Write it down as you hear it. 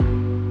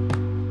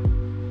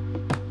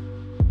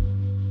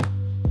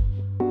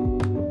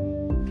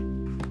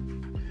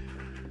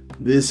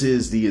This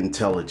is the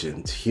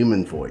Intelligent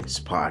Human Voice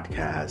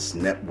Podcast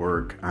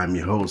Network. I'm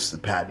your host, the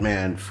Pat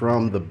Man,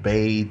 from the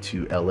Bay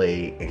to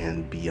LA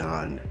and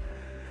beyond.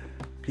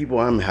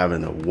 People, I'm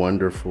having a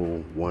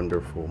wonderful,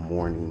 wonderful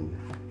morning.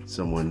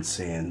 Someone's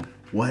saying,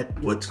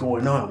 What's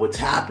going on? What's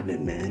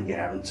happening, man? You're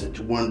having such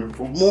a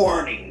wonderful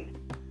morning.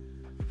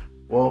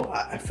 Well,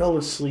 I fell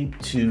asleep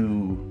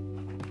to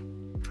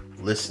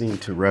listening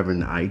to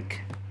Reverend Ike,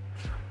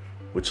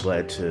 which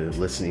led to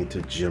listening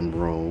to Jim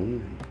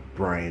Rohn,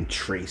 Brian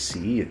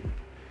Tracy,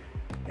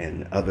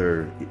 and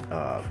other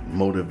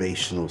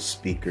motivational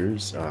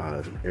speakers.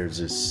 There's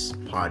this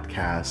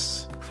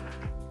podcast, I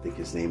think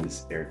his name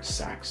is Eric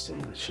Saxton.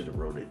 I should have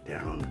wrote it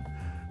down.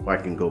 Or I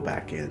can go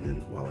back in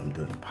and while I'm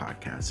doing the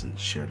podcast and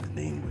share the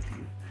name with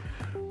you.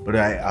 But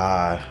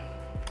I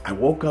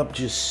woke up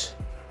just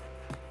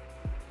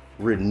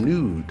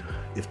renewed,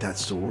 if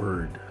that's the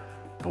word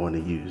I want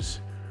to use,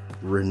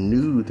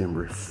 renewed and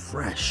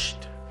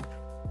refreshed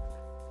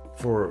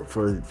for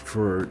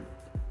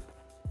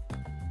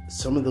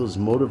some of those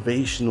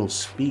motivational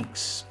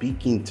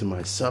speaking to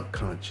my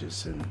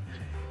subconscious, and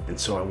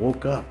so I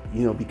woke up,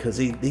 because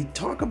they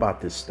talk about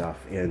this stuff,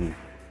 and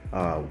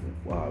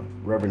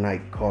Reverend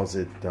Knight calls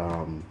it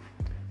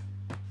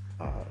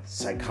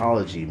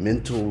psychology,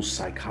 mental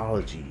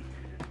psychology,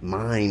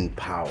 mind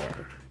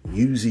power,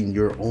 using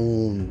your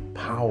own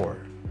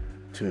power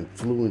to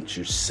influence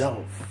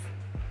yourself.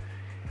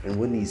 And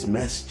when these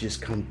messages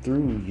come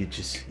through, you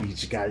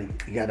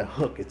got a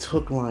hook. It's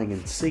hook, line,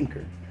 and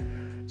sinker.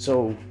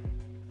 So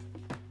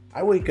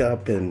I wake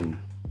up and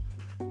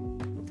the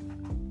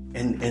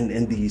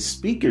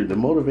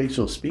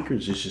motivational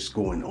speakers is just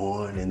going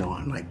on and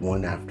on, like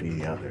one after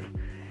the other.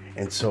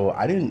 And so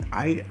I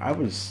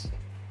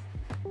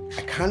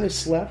kind of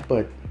slept,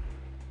 but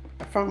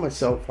I found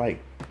myself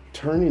like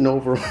turning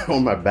over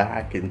on my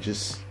back and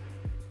just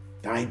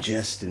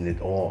digesting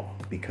it all,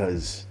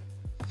 because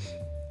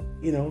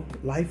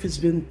life has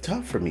been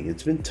tough for me.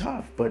 It's been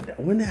tough, but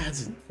when the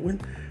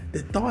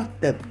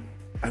thought that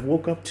I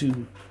woke up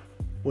to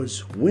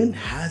was, when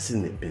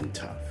hasn't it been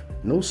tough?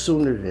 No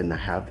sooner than I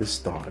have this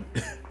thought,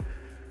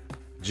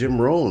 Jim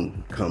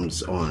Rohn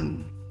comes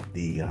on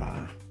the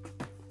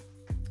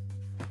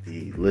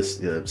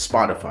list,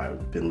 Spotify.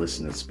 I've been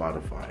listening to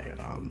Spotify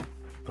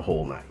the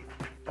whole night,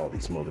 all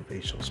these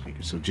motivational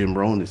speakers. So Jim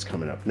Rohn is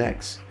coming up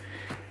next,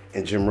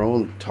 and Jim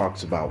Rohn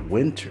talks about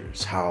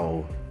winters,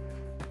 how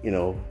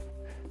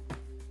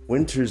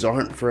winters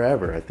aren't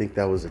forever. I think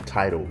that was the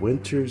title.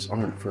 Winters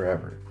aren't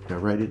forever. Did I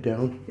write it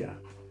down?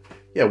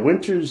 Yeah,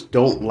 winters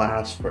don't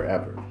last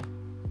forever.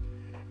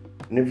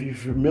 And if you're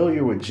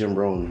familiar with Jim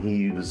Rohn,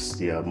 he was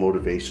the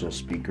motivational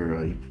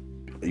speaker.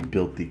 He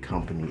built the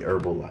company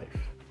Herbalife,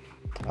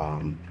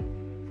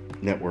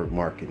 network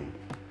marketing.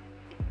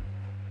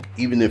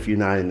 Even if you're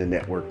not in the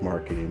network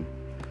marketing,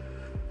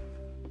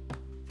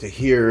 to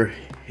hear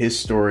his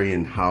story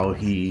and how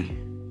he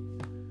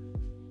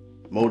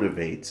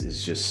motivates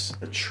is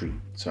just a treat.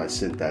 So I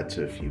sent that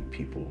to a few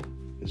people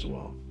as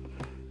well.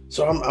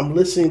 So I'm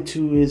listening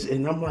to his,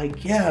 and I'm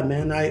like, yeah,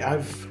 man,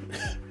 I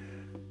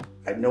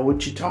know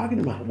what you're talking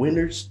about.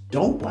 Winters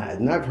don't last.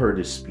 And I've heard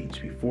his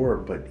speech before,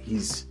 but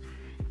you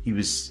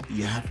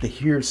have to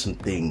hear some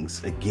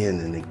things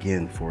again and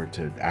again for it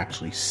to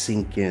actually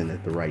sink in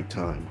at the right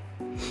time.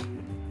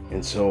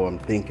 And so I'm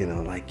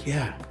like,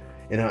 yeah.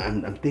 And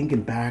I'm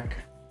thinking back,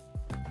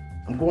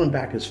 I'm going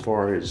back as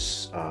far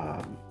as,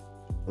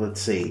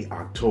 let's say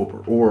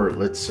October, or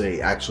let's say,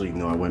 actually,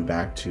 no, I went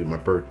back to my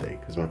birthday,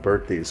 because my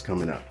birthday is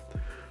coming up,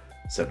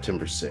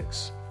 September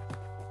 6th.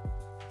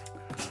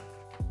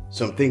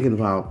 So I'm thinking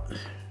about,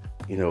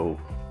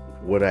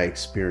 what I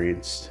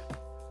experienced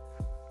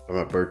on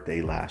my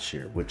birthday last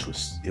year, which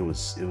was, it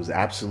was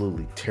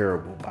absolutely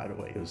terrible, by the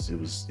way. It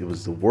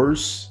was the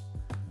worst.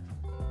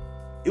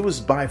 It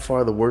was by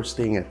far the worst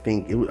thing. I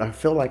think I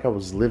felt like I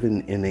was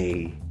living in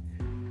a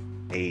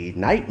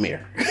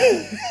nightmare.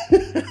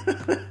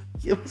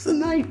 It was a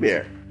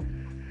nightmare.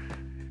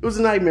 It was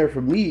a nightmare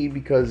for me,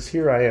 because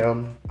here I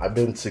am. I've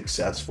been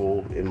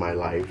successful in my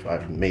life.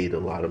 I've made a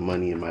lot of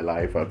money in my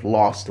life. I've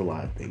lost a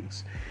lot of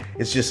things.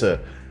 It's just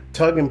a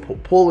tug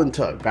and pull and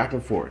tug, back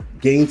and forth.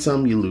 Gain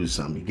some, you lose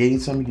some. You gain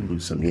some, you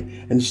lose some.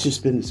 And it's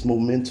just been this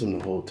momentum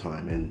the whole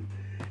time.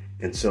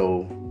 And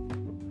so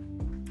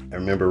I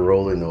remember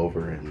rolling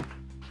over, and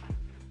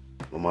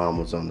my mom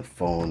was on the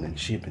phone, and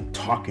she had been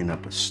talking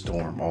up a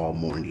storm all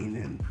morning,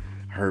 and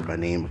heard my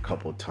name a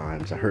couple of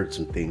times. I heard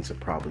some things I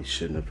probably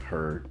shouldn't have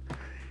heard.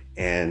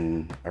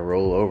 And I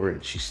roll over,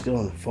 and she's still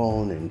on the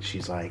phone, and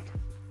she's like,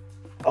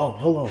 oh,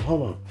 hold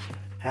on.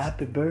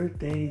 Happy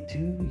birthday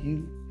to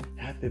you.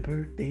 Happy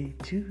birthday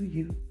to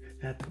you.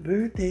 Happy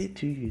birthday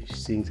to you. She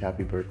sings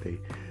happy birthday.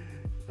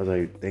 I was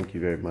like, thank you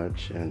very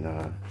much. And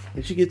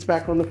she gets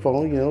back on the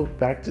phone,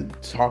 back to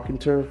talking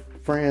to her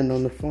friend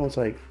on the phone. It's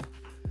like,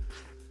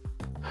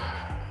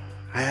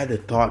 I had a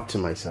thought to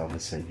myself. I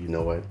said, you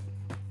know what?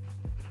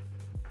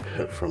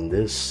 From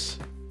this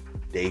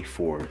day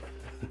forth,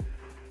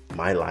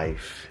 my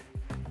life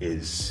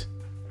is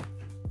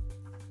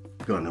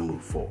gonna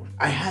move forward.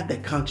 I had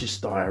that conscious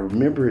thought. I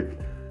remember it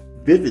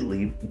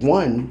vividly.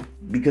 One,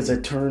 because I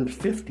turned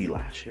 50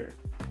 last year.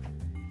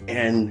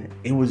 And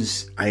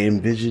I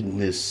envisioned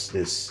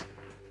this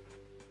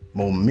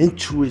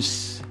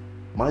momentous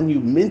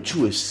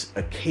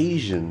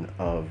occasion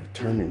of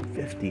turning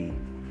 50.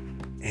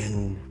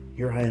 And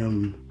here I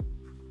am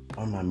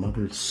on my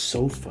mother's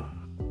sofa,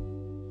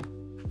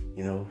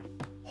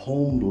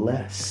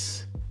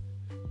 homeless,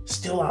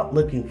 still out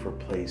looking for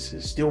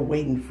places, still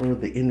waiting for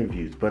the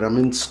interviews, but I'm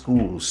in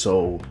school.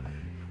 So,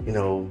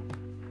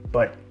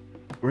 but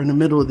we're in the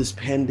middle of this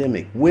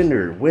pandemic,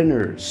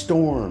 winter,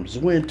 storms,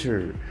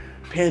 winter,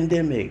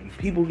 pandemic,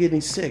 people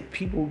getting sick,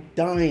 people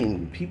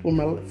dying,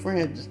 my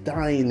friends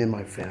dying in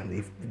my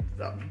family,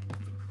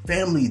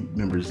 family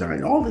members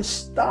dying, all this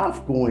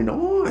stuff going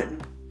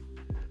on.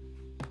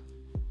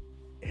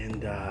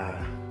 And,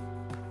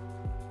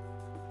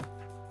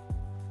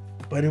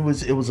 but it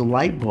was a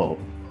light bulb,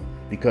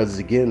 because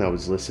again, I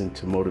was listening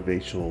to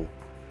motivational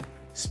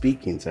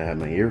speakings. I had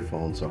my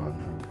earphones on.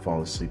 I would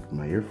fall asleep with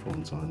my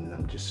earphones on, and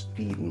I'm just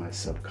feeding my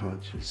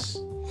subconscious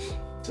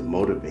to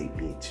motivate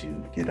me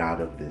to get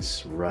out of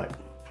this rut.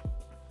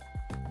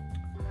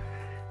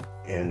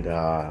 And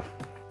I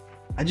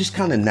just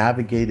kind of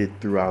navigated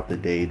throughout the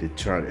day to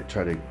try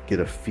to get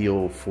a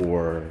feel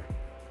for,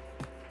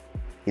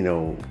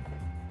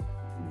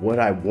 what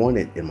I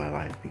wanted in my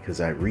life, because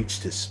I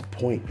reached this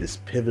point, this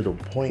pivotal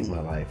point in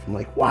my life. I'm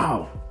like,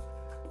 wow,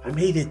 I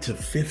made it to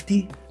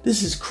 50.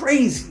 This is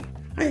crazy.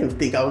 I didn't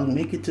think I would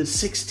make it to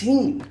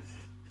 16. And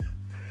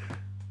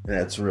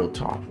that's real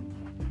talk.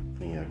 I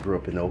mean, I grew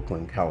up in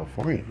Oakland,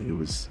 California. It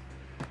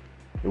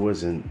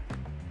wasn't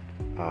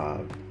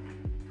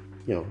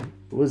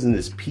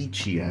as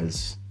peachy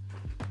as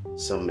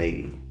some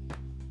may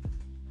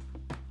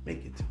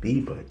make it to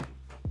be, but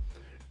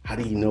how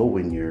do you know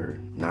when you're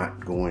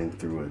not going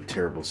through a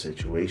terrible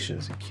situation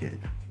as a kid?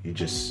 You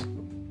just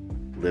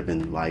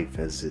living life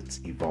as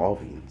it's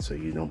evolving, so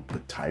you don't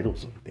put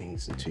titles on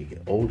things until you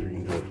get older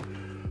and you go,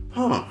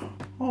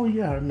 oh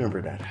yeah, I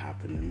remember that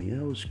happened to me.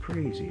 That was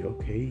crazy.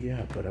 Okay,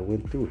 yeah, but I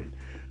went through it.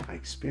 I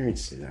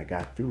experienced it. I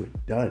got through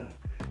it. Done.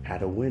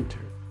 Had a winter.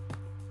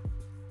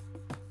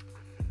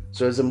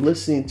 So as I'm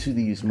listening to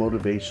these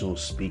motivational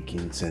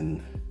speakings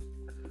and,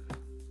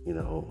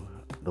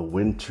 the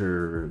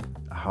winter,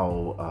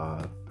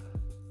 how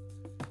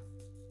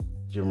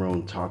Jim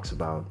Rohn talks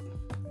about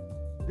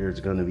there's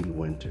going to be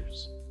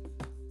winters,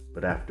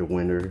 but after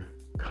winter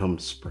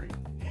comes spring.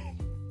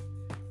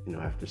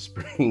 After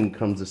spring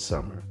comes the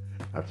summer.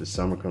 After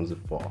summer comes the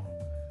fall.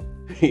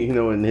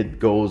 And it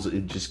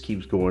just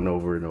keeps going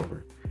over and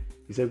over.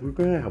 He's like, we're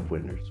going to have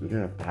winters. We're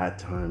going to have bad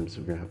times.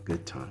 We're going to have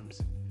good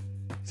times.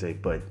 He's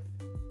like, but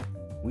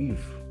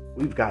we've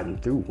gotten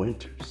through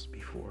winters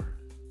before.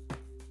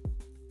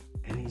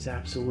 And he's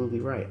absolutely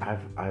right.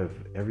 I've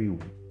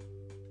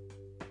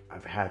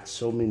had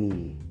so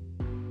many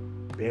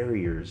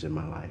barriers in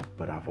my life,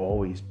 but I've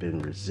always been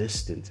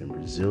resistant and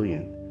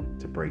resilient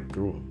to break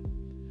through them.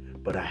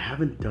 But I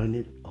haven't done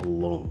it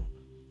alone.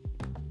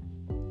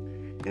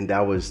 And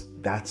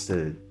that's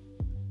the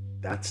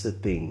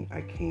thing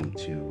I came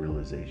to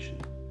realization.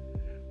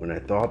 When I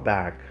thought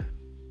back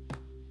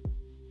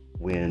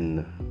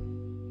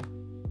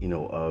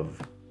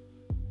of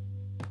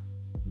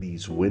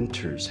these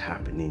winters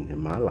happening in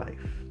my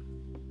life,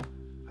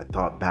 I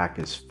thought back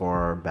as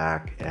far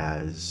back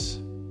as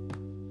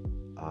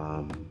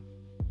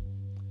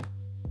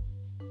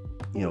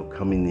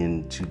coming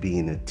into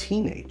being a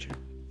teenager.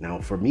 Now,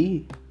 for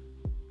me,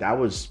 that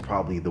was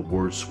probably the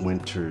worst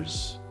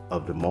winters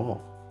of them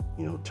all.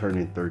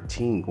 Turning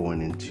 13,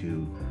 going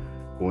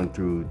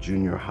through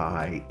junior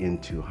high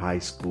into high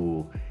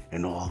school,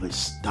 and all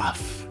this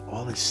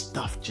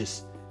stuff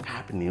just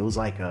happening. It was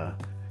like a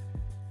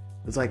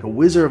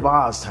Wizard of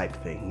Oz type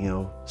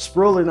thing,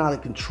 spiraling out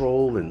of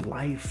control, and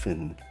life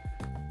and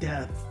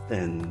death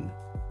and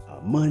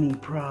money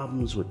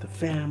problems with the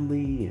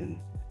family, and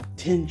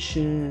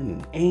tension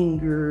and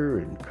anger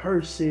and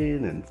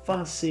cursing and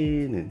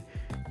fussing, and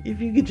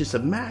if you could just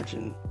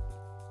imagine.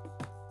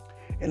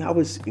 And I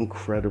was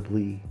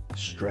incredibly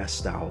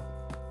stressed out,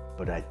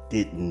 but I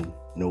didn't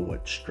know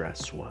what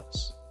stress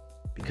was,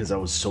 because I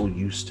was so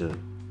used to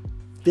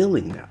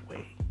feeling that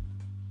way.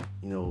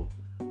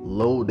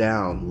 Low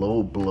down,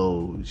 low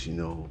blows,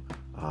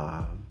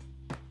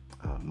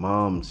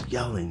 mom's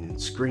yelling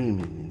and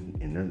screaming,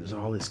 and there's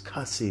all this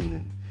cussing,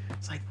 and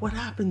it's like, what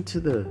happened to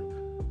the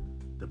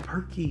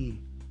perky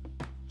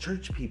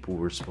church people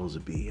we're supposed to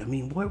be? I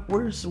mean,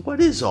 what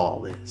is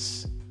all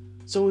this?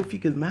 So if you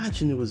can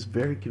imagine, it was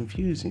very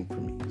confusing for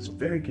me. It was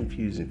very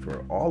confusing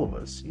for all of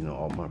us,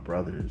 all my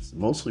brothers,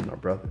 mostly my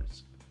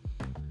brothers.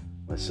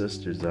 My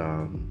sisters,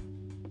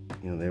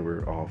 they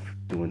were off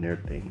doing their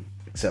thing,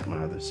 except my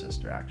other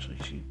sister, actually.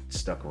 She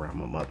stuck around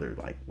my mother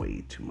like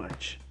way too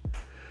much.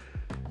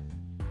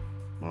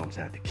 Mom's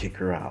had to kick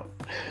her out.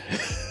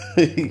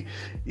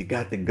 You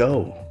got to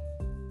go.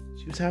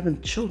 She was having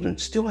children,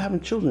 still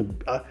having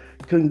children,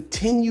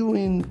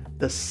 continuing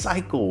the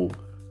cycle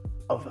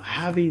of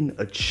having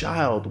a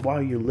child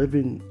while you're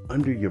living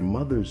under your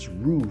mother's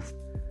roof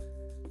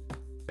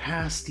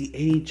past the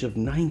age of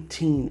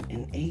 19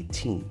 and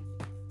 18?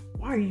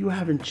 Why are you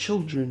having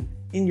children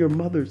in your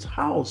mother's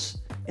house,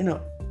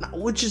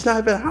 which is not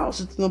even a house,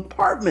 it's an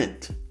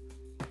apartment?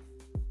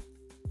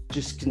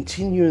 Just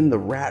continuing the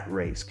rat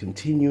race,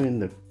 continuing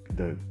the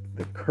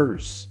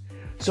curse.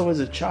 So as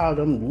a child,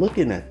 I'm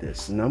looking at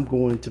this and I'm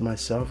going to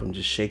myself, I'm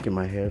just shaking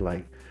my head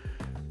like,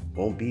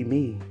 won't be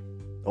me.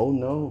 Oh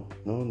no.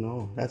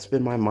 That's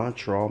been my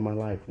mantra all my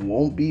life.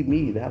 Won't be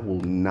me. That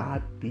will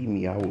not be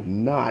me. I will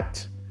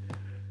not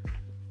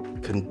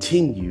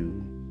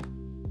continue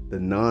the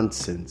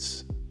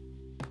nonsense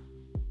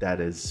that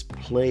has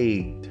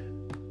plagued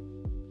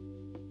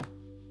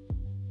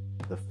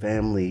the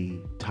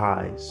family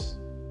ties.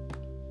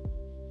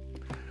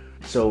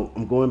 So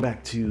I'm going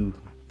back to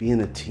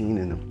being a teen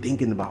and I'm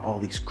thinking about all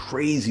these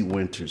crazy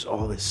winters,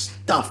 all this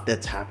stuff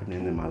that's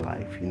happening in my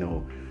life,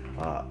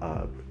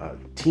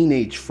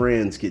 teenage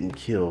friends getting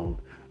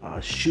killed,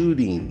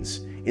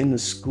 shootings in the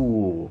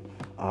school,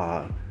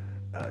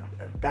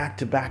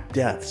 back-to-back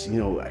deaths,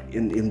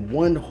 in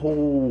one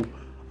whole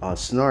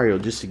scenario.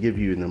 Just to give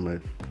you, and I'm going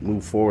to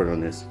move forward on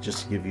this,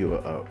 just to give you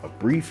a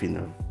briefing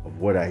of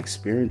what I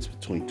experienced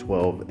between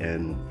 12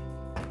 and,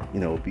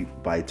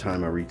 by the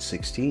time I reached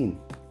 16.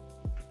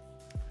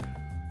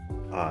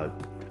 I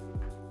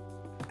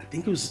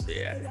think it was,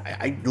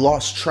 I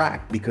lost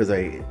track because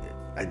I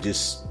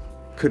just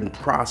couldn't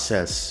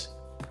process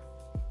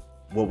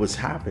what was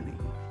happening,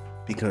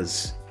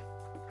 because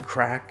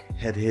crack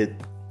had hit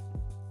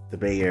the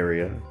Bay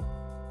Area.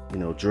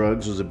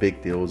 Drugs was a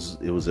big deal.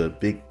 It was a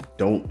big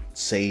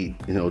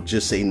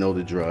just say no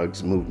to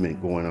drugs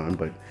movement going on,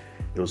 but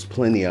there was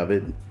plenty of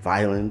it.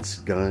 Violence,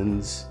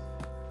 guns.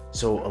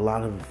 So a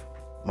lot of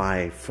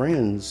my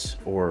friends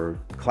or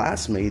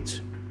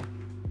classmates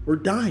were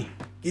dying,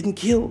 getting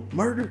killed,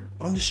 murdered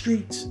on the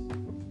streets.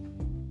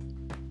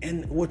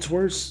 And what's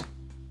worse,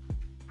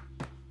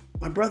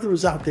 my brother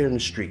was out there in the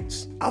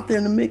streets, out there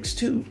in the mix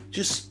too,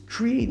 just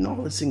creating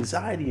all this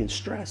anxiety and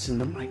stress.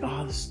 And I'm like,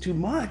 oh, this is too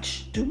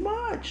much.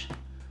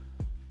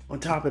 On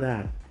top of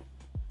that,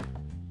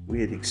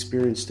 we had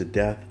experienced the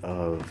death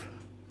of,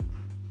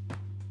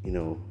 it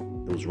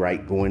was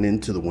right going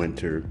into the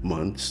winter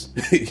months.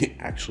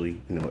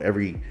 Actually,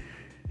 it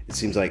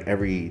seems like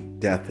every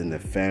death in the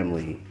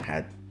family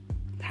had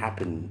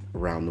happened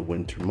around the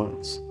winter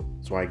months.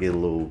 So I get a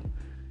little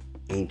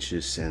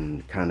anxious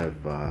and kind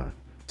of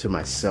to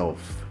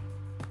myself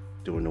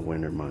during the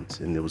winter months.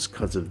 And it was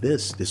because of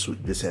this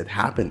had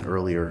happened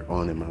earlier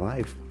on in my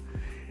life,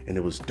 and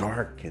it was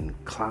dark and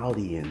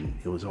cloudy, and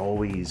it was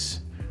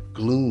always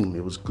gloom.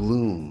 It was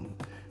gloom.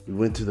 We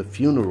went to the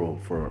funeral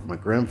for my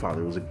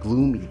grandfather. It was a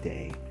gloomy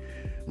day.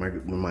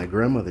 When my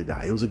grandmother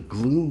died, it was a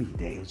gloomy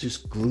day. It was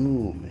just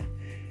gloom,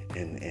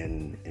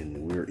 and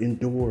we were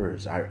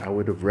indoors. I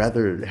would have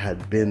rather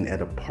had been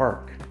at a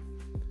park.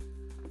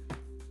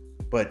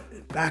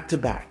 But back to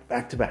back,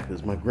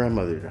 because my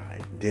grandmother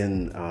died.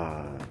 Then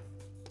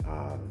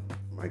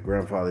my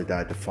grandfather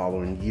died the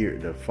following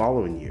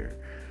year.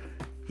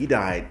 He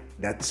died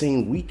that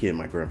same weekend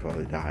my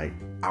grandfather died.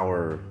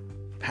 Our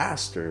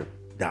pastor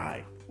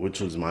died, which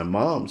was my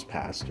mom's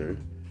pastor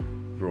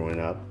growing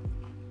up,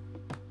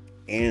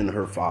 and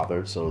her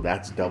father. So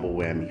that's double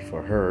whammy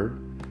for her.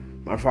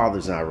 My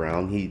father's not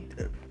around. He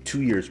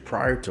 2 years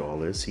prior to all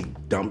this, he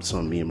dumps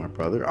on me and my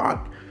brother.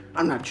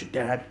 I'm not your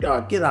dad.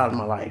 Get out of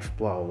my life.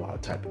 Blah, blah, blah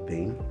type of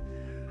thing.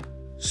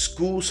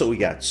 School. So we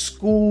got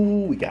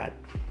school. We got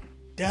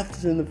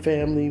deaths in the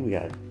family. We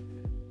got,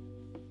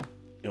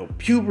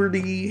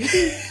 puberty.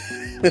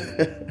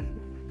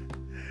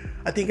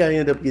 I think I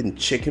ended up getting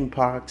chicken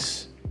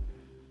pox.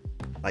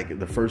 Like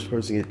the first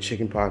person to get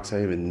chicken pox, I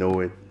didn't even know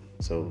it.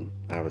 So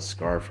I have a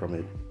scar from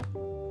it.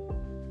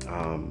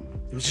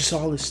 It was just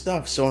all this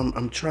stuff. So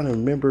I'm trying to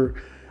remember.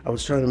 I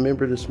was trying to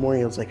remember this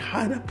morning. I was like,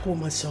 how did I pull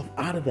myself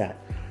out of that?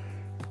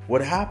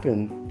 What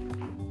happened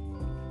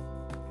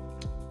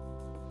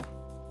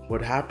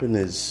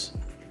is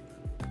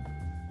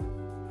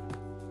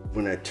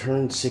when I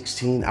turned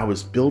 16, I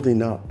was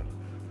building up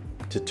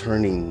to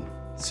turning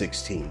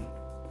 16.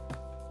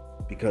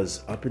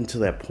 Because up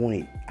until that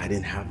point, I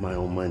didn't have my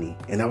own money.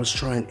 And I was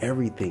trying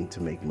everything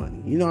to make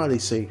money. You know how they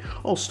say,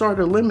 start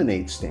a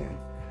lemonade stand.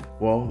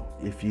 Well,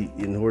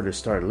 in order to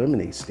start a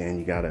lemonade stand,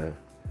 you gotta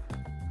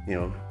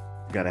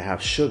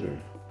have sugar.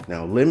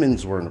 Now,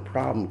 lemons weren't a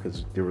problem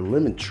because there were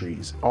lemon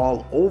trees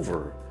all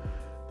over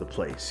the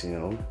place,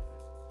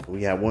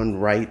 We had one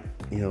right,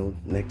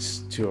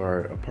 next to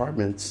our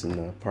apartments, and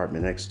the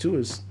apartment next to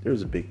us, there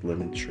was a big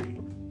lemon tree.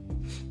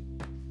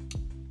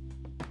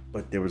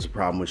 But there was a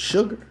problem with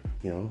sugar,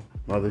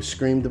 Mother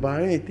screamed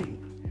about anything.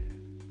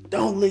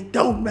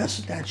 Don't mess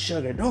with that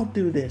sugar. Don't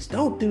do this.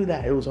 Don't do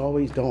that. It was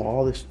always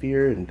all this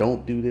fear and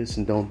don't do this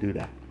and don't do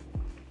that.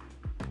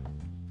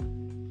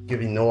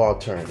 Giving no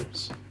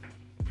alternatives.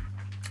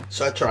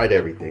 So I tried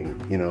everything,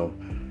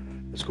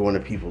 Just going to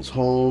people's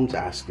homes,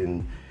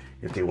 asking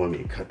if they want me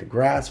to cut the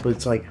grass. But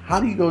it's like, how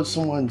do you go to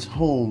someone's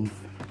home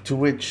to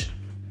which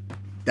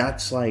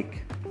that's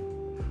like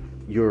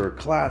your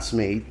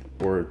classmate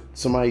or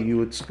somebody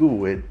you at school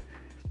with,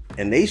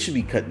 and they should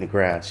be cutting the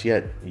grass,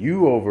 yet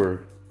you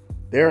over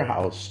their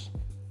house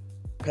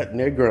cutting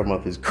their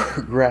grandmother's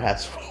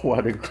grass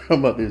while their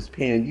grandmother is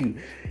paying you.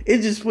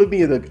 It just put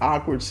me in an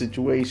awkward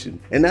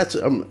situation. And that's,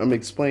 I'm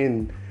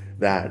explaining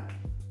that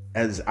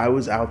as I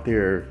was out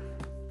there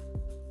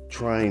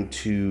trying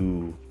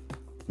to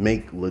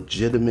make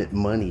legitimate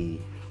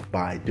money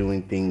by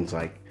doing things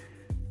like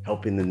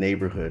helping the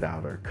neighborhood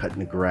out or cutting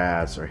the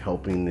grass or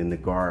helping in the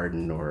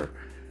garden or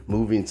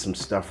moving some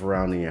stuff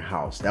around in your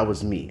house. That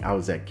was me. I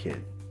was that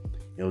kid.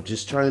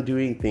 Just trying to do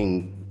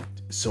anything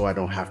so I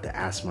don't have to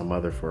ask my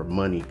mother for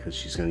money because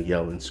she's going to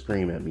yell and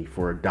scream at me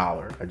for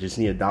 $1. I just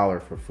need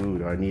 $1 for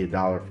food, or I need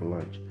 $1 for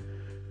lunch.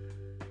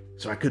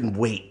 So I couldn't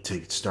wait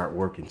to start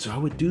working. So I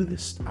would do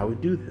this.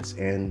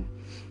 And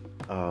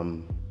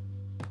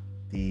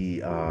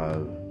the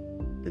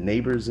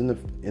neighbors in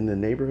the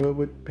neighborhood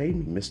would pay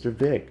me, Mr.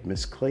 Vic,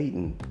 Miss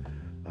Clayton,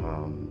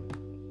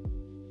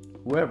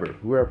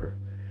 whoever.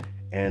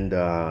 And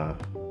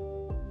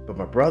but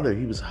my brother,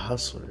 he was a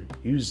hustler.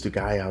 He was the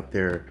guy out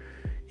there.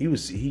 I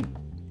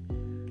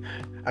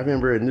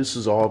remember, and this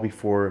was all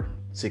before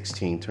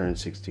turned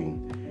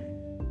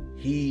 16.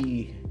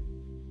 He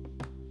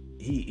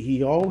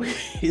always,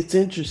 it's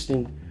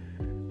interesting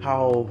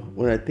how,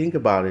 when I think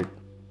about it,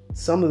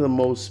 some of the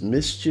most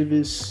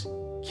mischievous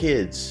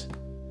kids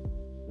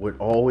would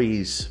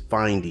always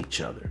find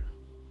each other.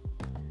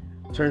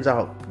 Turns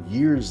out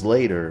years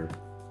later,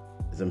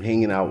 as I'm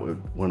hanging out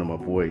with one of my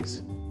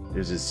boys,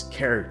 there's this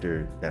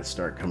character that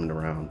started coming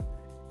around.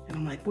 And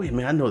I'm like, wait a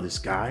minute, I know this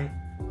guy.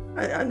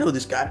 I know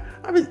this guy.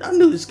 I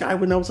knew this guy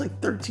when I was like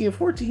 13 or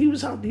 14. He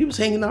was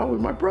hanging out with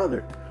my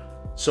brother.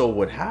 So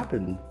what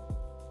happened,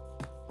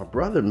 my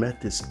brother met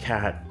this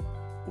cat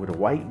with a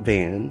white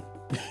van.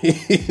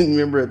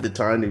 Remember at the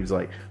time, he was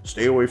like,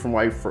 stay away from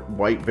white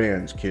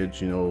vans, kids.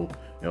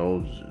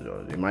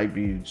 They might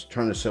be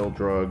trying to sell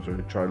drugs or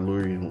try to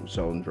lure you into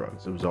selling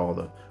drugs. It was all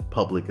the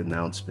public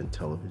announcement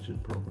television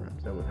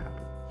programs that would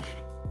happen.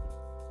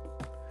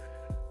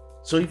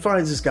 So he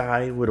finds this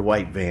guy with a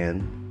white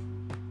van,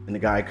 and the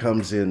guy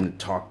comes in to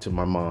talk to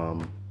my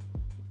mom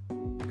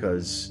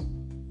because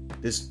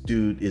this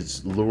dude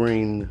is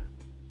luring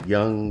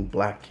young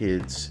black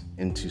kids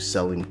into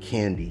selling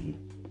candy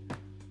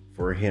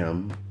for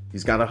him.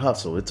 He's got a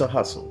hustle. It's a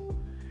hustle.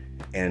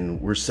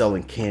 And we're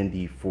selling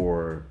candy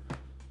for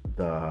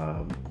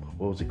the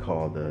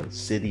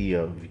City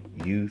of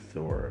Youth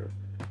or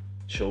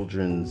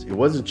Children's. It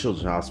wasn't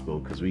Children's Hospital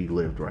because we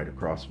lived right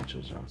across from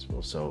Children's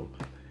Hospital. So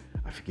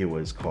I forget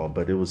what it's called,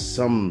 but it was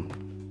some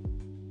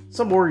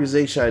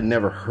organization I'd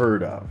never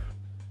heard of.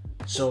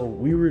 So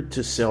we were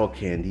to sell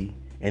candy,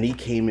 and he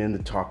came in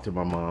to talk to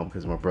my mom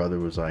because my brother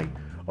was like,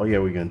 oh yeah,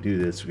 we're going to do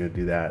this, we're going to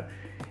do that.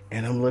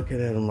 And I'm looking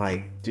at him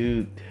like,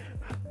 dude,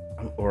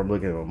 I'm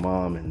looking at my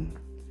mom, and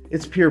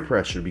it's peer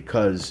pressure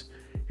because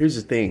here's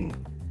the thing.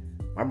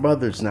 My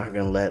brother's not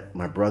going to let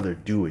my brother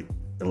do it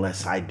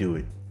unless I do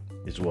it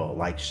as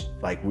well.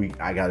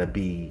 I got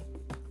to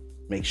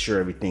make sure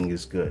everything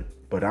is good.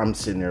 But I'm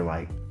sitting there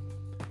like,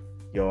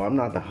 yo, I'm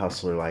not the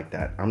hustler like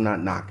that. I'm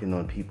not knocking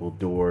on people's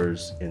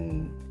doors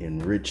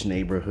in rich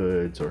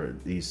neighborhoods or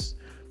these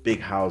big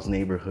house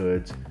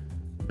neighborhoods,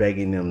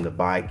 begging them to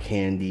buy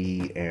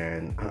candy.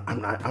 And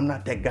I'm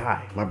not that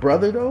guy. My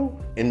brother though,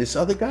 and this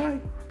other guy,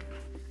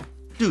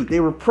 dude,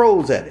 they were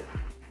pros at it.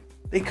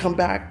 They come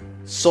back,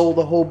 sold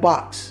the whole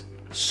box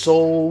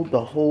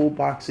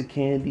of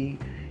candy.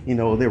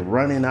 They're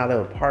running out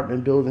of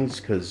apartment buildings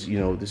because,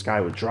 this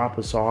guy would drop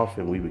us off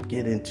and we would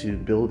get into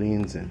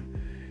buildings, and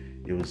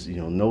it was,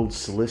 no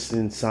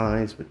soliciting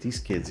signs, but these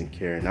kids didn't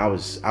care. And I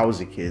was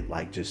a kid,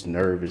 like, just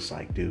nervous,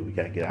 like, dude, we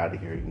got to get out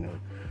of here.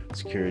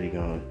 Security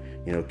going,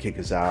 kick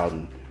us out,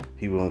 and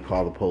people going to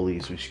call the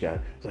police. It's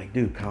like,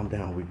 dude, calm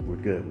down. We're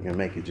good. We're going to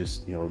make it.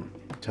 Just,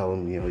 tell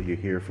them, you're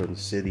here from the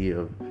City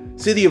of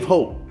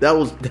Hope.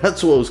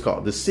 That's what it was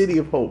called. The City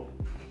of Hope.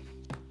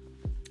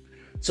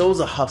 So it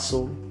was a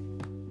hustle.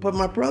 But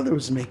my brother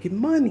was making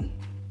money.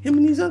 Him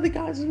and these other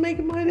guys was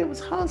making money. They was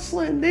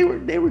hustling. They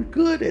were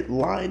good at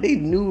lying. They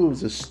knew it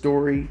was a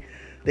story.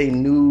 They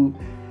knew,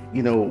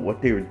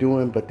 what they were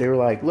doing. But they were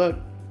like, look,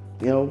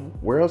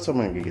 where else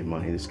am I going to get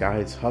money? This guy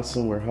is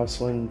hustling. We're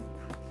hustling,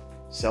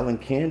 selling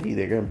candy.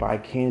 They're going to buy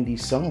candy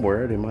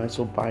somewhere. They might as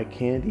well buy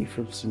candy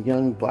from some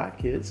young black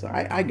kids.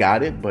 I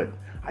got it, but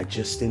I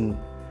just didn't.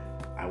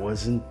 I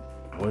wasn't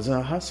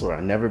a hustler.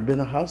 I've never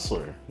been a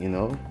hustler,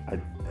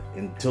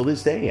 Until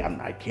this day,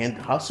 I can't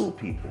hustle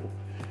people.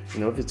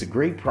 If it's a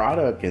great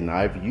product and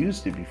I've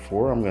used it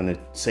before, I'm going to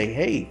say,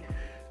 hey,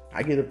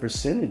 I get a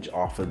percentage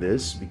off of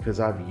this because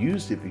I've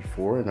used it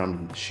before and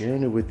I'm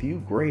sharing it with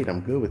you. Great,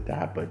 I'm good with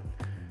that. But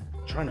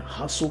trying to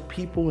hustle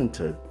people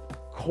into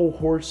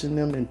coercing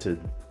them into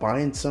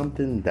buying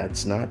something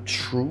that's not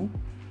true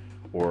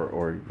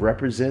or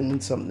representing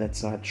something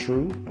that's not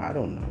true, I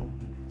don't know.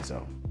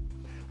 So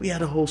we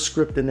had a whole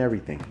script and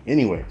everything.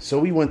 Anyway, so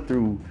we went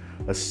through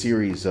a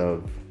series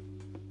of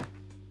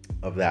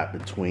that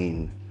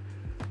between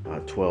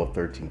 12,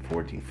 13,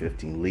 14,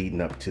 15,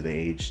 leading up to the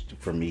age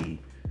for me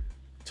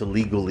to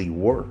legally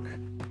work.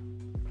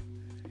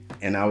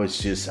 And I was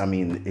just,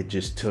 it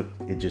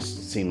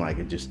just seemed like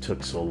it just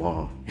took so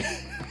long.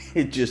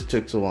 It just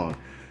took so long.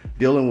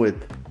 Dealing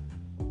with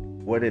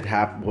what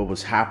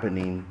was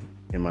happening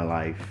in my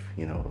life,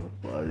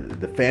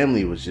 the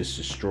family was just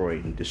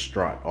destroyed and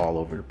distraught all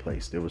over the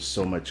place. There was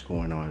so much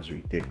going on, it's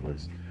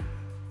ridiculous.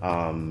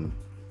 But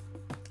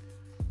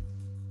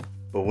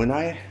when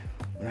I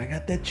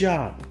got that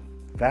job,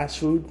 fast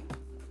food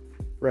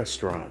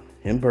restaurant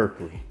in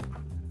Berkeley,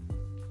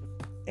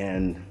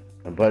 and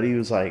my buddy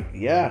was like,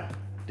 "Yeah,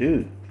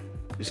 dude,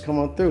 just come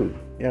on through.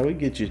 Yeah, we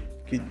get you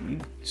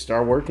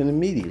start working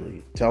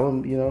immediately. Tell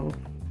them,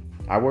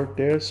 I work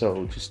there,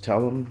 so just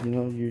tell them,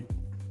 you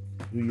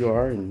who you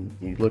are and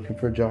you're looking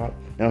for a job."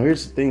 Now,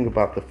 here's the thing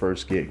about the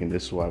first gig, and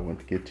this is what I want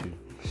to get to.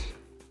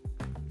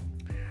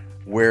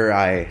 Where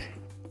I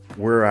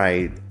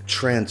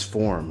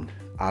transformed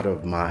out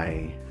of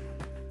my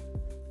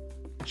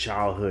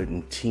childhood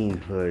and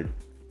teenhood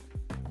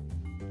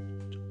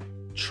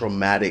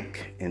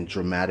traumatic and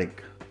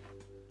dramatic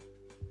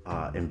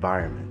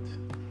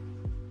environment,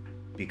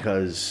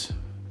 because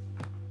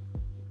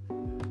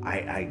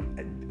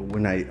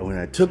when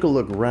I took a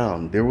look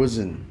around, there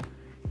wasn't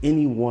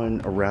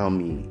anyone around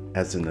me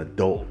as an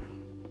adult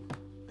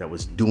that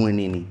was doing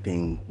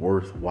anything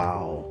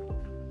worthwhile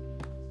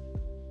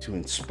to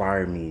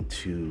inspire me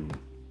to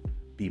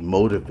be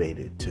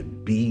motivated to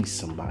be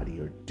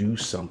somebody or do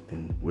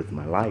something with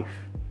my life.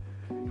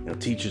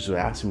 Teachers would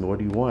ask me, "What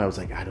do you want?" I was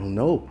like, "I don't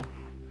know.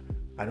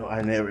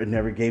 I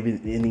never gave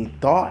it any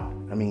thought.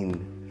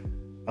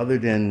 Other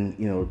than,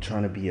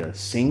 trying to be a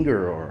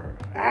singer or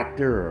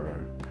actor,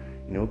 or,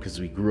 because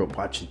we grew up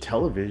watching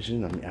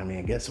television.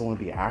 I guess I want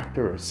to be an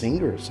actor or a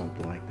singer or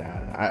something like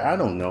that. I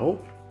don't know.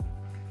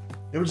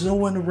 There was no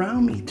one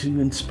around me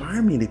to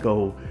inspire me to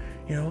go,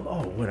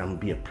 oh, what, I'm going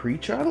to be a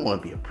preacher? I don't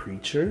want to be a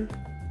preacher.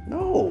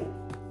 No.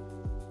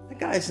 That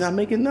guy's not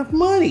making enough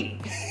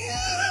money.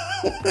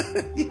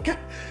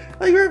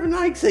 Like Reverend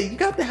Ike said, you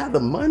got to have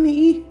the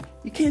money.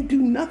 You can't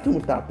do nothing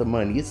without the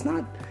money. It's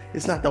not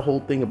the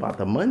whole thing about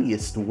the money.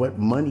 It's what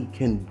money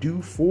can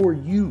do for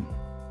you.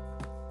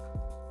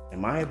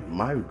 And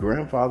my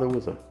grandfather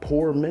was a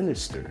poor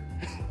minister.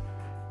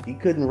 He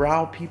couldn't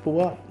rile people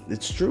up.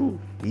 It's true.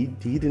 He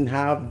didn't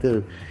have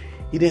the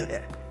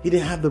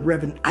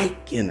Reverend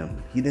Ike in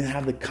him. He didn't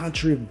have the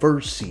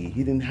controversy.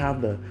 He didn't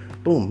have the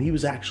boom. He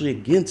was actually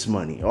against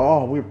money.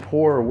 Oh, we're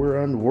poor.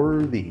 We're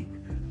unworthy.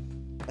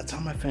 That's how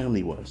my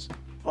family was.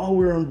 Oh,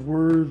 we're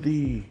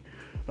unworthy.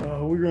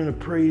 We're going to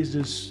praise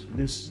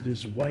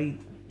this white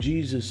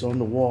Jesus on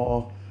the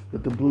wall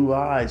with the blue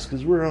eyes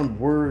because we're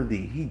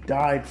unworthy. He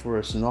died for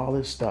us and all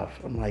this stuff.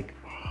 I'm like,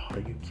 oh, are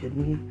you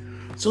kidding me?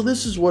 So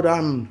this is what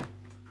I'm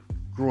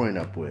growing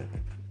up with.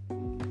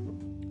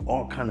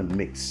 All kind of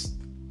mixed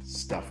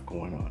stuff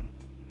going on.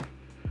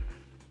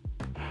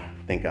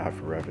 Thank God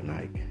for Reverend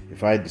Ike.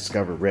 If I had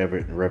discovered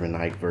Reverend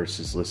Ike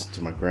versus listen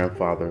to my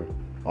grandfather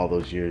all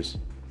those years,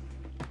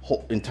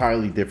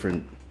 entirely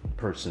different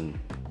person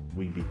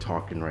we'd be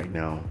talking right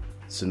now.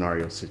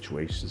 Scenario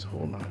situations,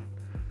 whole lot.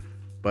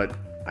 But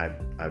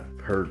I've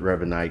heard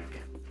Reverend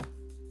Ike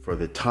for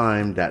the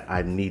time that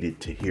I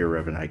needed to hear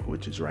Reverend Ike,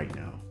 which is right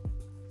now.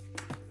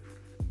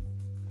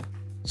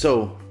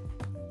 So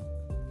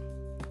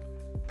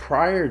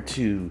prior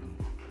to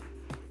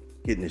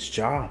getting this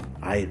job,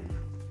 I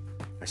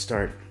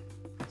started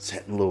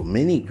setting little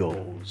mini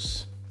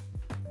goals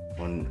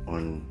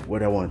on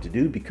what I wanted to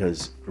do,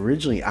 because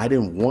originally I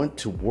didn't want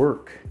to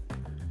work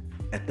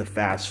at the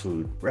fast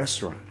food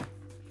restaurant.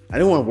 I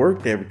didn't want to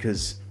work there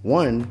because,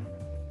 one,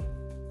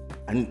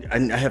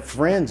 I have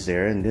friends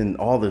there, and then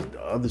all the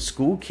other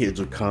school kids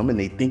would come and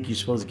they think you're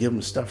supposed to give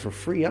them stuff for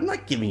free. I'm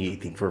not giving you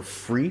anything for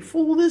free,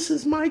 fool. This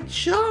is my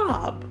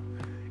job.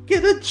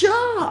 Get a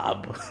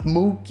job,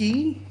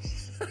 Mookie.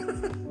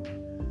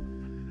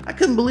 I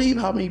couldn't believe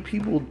how many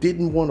people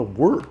didn't want to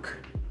work.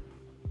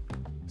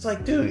 It's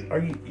like, dude,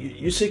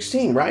 you're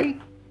 16, right?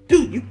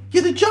 Dude, you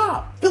get a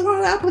job. Fill out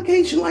an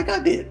application like I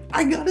did.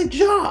 I got a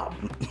job.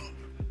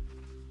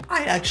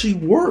 I actually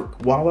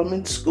work while I'm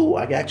in school.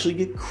 I actually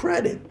get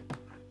credit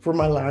for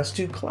my last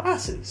 2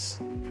 classes.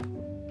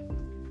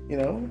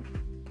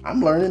 I'm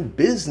learning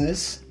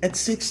business at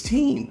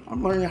 16.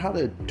 I'm learning how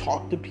to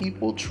talk to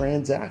people,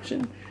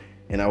 transaction.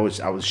 And I was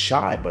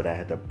shy, but I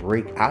had to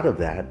break out of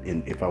that.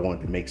 And if I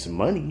wanted to make some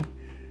money,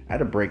 I had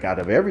to break out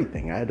of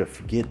everything. I had to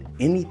forget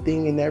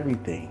anything and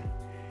everything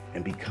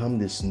and become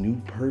this new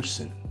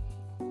person.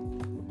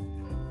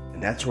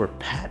 And that's where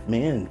Pat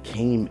Man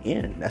came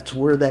in. That's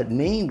where that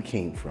name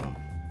came from.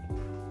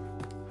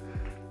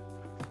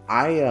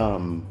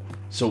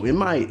 So in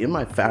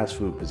my fast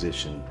food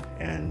position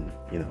and,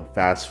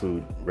 fast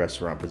food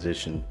restaurant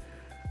position,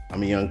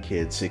 I'm a young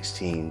kid,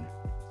 16.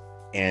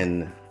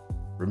 And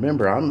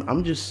remember, I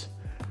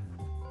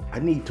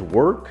need to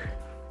work.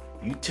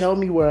 You tell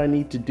me what I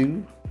need to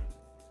do.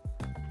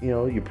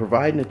 You're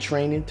providing the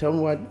training. Tell me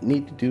what I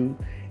need to do.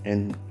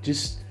 And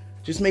just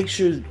make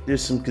sure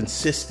there's some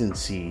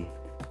consistency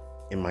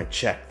in my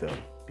check though,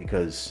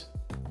 because,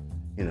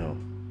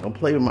 don't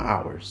play with my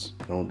hours.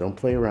 Don't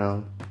play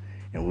around,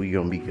 and we're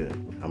gonna be good.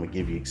 I'm gonna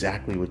give you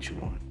exactly what you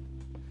want.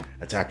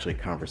 That's actually a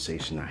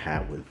conversation I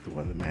had with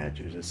one of the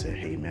managers. I said,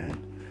 hey man,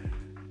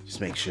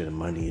 just make sure the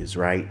money is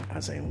right. I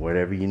was saying,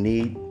 whatever you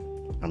need,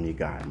 I'm your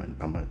guy.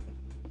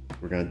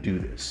 We're gonna do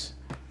this.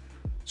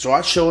 So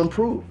I show and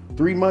prove.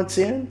 3 months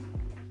in,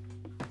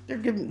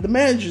 the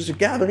managers are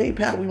gathered. Hey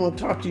Pat, we want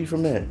to talk to you for a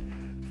minute.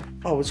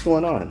 Oh, what's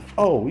going on?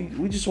 Oh,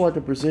 we just wanted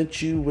to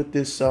present you with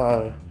this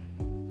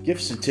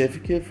gift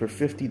certificate for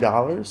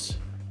 $50.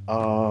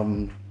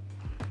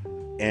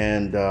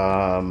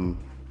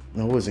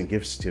 No, it wasn't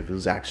gift certificate. It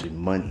was actually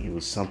money. It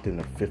was something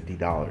of $50.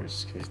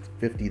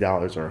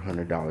 $50 or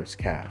 $100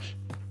 cash.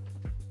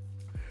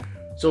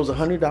 So it was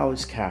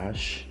 $100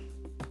 cash.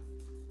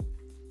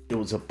 It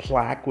was a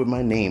plaque with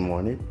my name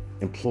on it.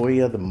 Employee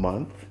of the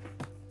month.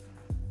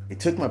 They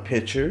took my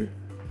picture.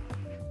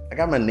 I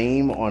got my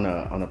name on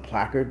a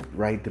placard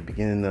right at the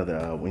beginning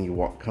of when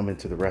you come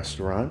into the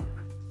restaurant.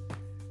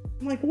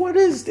 I'm like, what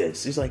is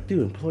this? He's like,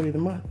 dude, employee of the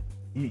month.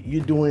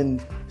 You're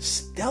doing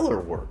stellar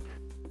work.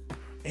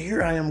 And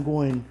here I am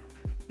going,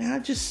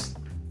 man,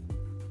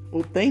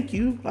 well, thank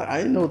you. I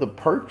didn't know the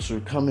perks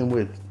were coming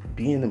with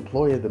being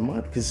employee of the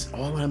month, because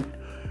I'm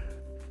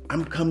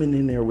coming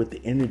in there with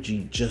the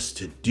energy just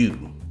to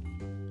do.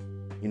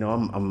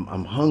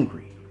 I'm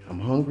hungry. I'm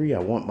hungry. I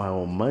want my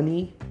own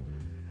money.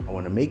 I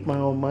want to make my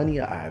own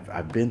money.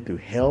 I've been through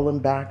hell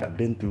and back. I've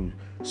been through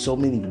so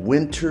many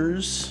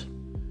winters,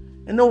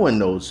 and no one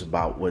knows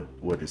about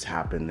what has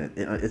happened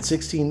at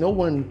 16. No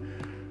one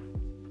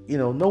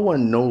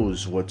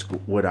knows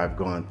what I've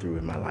gone through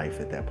in my life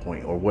at that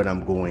point, or what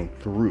I'm going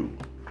through,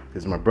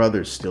 because my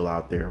brother's still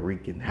out there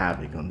wreaking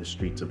havoc on the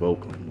streets of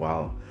Oakland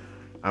while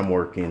I'm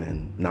working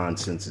and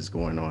nonsense is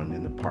going on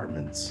in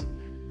apartments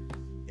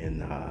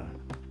in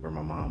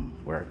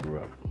where I grew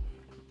up.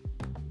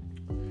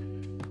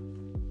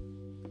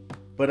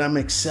 But I'm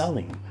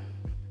excelling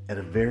at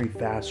a very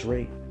fast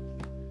rate.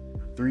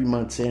 3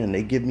 months in,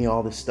 they give me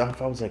all this stuff.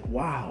 I was like,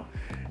 wow.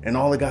 And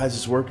all the guys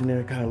that's working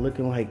there kind of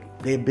looking like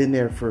they had been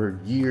there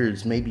for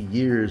years, maybe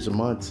years or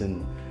months,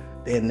 and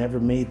they had never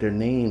made their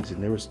names,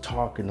 and there was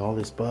talk and all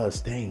this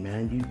buzz. Dang,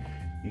 man,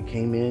 you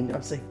came in. I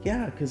was like,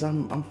 yeah, because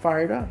I'm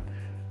fired up.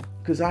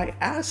 Because I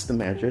asked the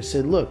manager, I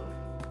said, look,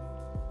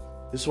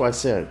 this is what I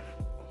said.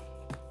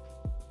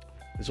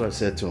 This is what I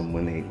said to him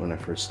when I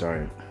first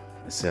started.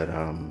 I said,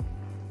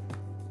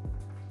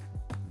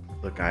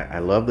 look, I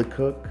love to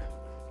cook,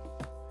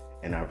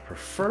 and I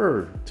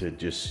prefer to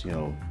just,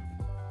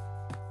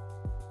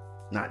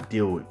 not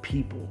deal with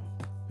people,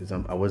 because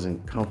I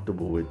wasn't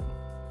comfortable with,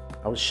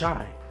 I was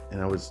shy,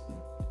 and I was,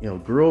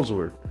 girls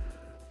were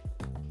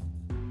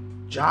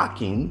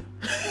jockeying,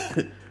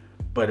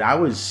 but I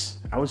was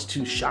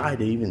too shy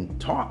to even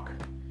talk.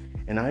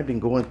 And I've been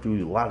going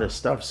through a lot of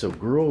stuff, so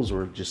girls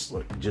were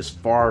just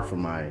far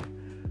from my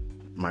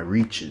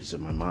reaches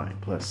of my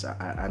mind. Plus,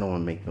 I don't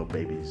want to make no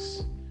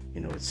babies,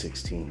 at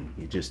 16.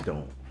 You just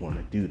don't want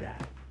to do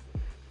that.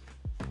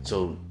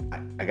 So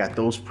I got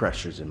those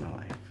pressures in my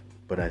life.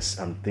 But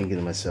I'm thinking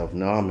to myself,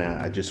 no, man,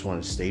 I just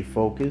want to stay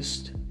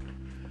focused.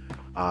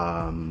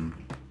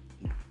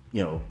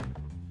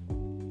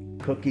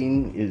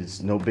 Cooking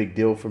is no big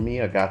deal for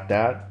me. I got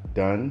that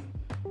done.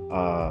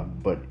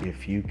 But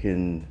if you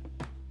can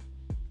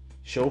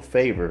show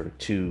favor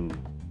to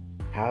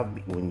have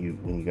me, when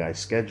you guys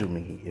schedule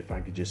me, if I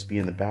could just be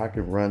in the back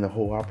and run the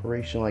whole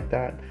operation like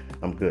that,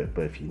 I'm good.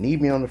 But if you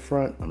need me on the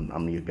front,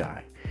 I'm your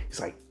guy. He's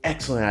like,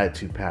 excellent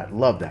attitude, Pat.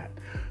 Love that.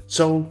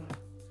 So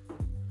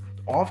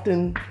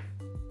often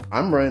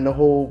I'm running the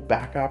whole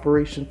back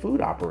operation,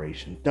 food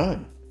operation,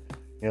 done.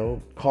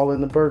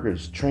 Calling the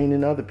burgers,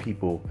 training other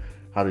people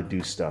how to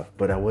do stuff.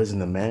 But I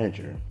wasn't the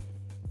manager.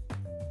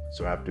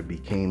 So after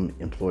became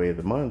employee of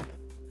the month,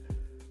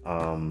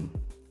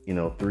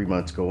 3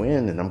 months go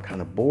in and I'm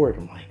kind of bored.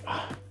 I'm like,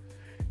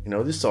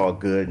 this is all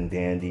good and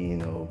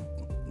dandy,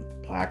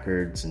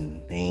 placards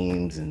and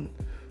names and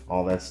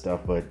all that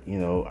stuff. But,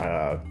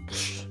 I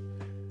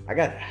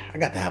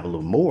got to have a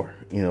little more,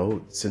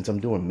 since I'm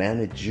doing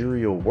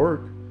managerial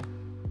work.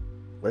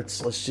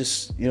 Let's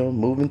just,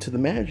 move into the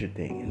manager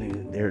thing.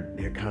 And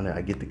they're kind of,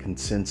 I get the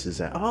consensus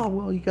that,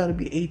 you got to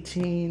be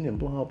 18 and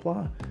blah,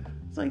 blah.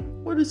 It's like,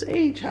 what does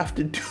age have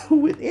to do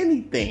with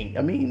anything?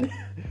 I mean,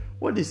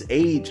 what does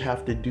age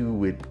have to do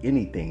with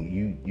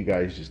anything? You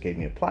guys just gave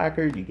me a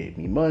placard. You gave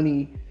me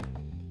money.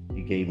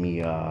 You gave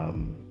me, I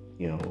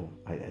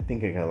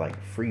think I got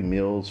like free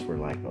meals for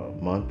like a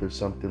month or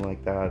something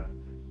like that.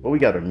 But we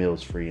got our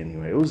meals free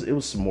anyway. It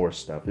was some more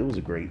stuff. It was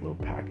a great little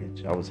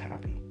package. I was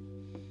happy.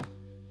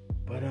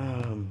 But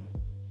I'm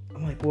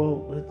like,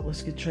 well,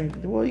 let's get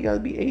trained. Well, you got to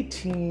be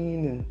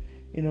 18,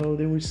 and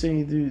then we're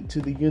saying to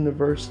the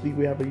university.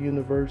 We have a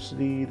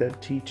university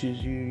that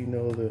teaches you,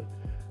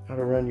 how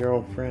to run your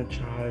own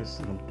franchise.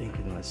 And I'm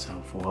thinking to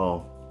myself,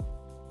 well,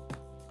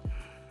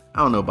 I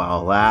don't know about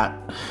all that.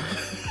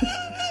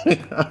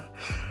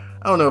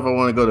 I don't know if I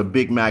want to go to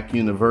Big Mac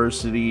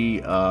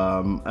University.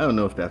 I don't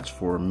know if that's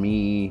for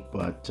me,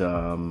 but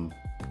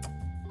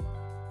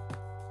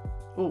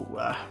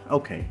Oh,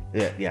 okay.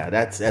 Yeah.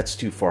 That's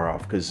too far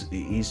off because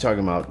he's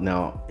talking about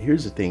now.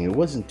 Here's the thing: it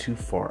wasn't too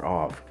far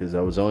off because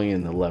I was only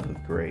in the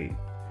 11th grade,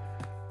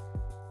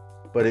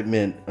 but it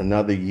meant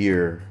another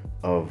year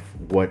of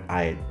what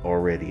I had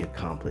already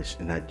accomplished,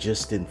 and I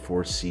just didn't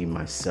foresee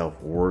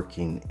myself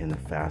working in a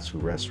fast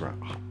food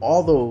restaurant.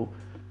 Although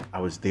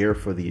I was there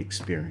for the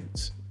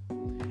experience,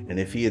 and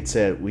if he had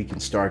said we can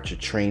start your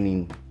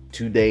training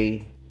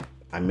today,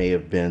 I may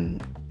have been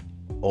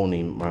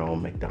owning my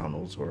own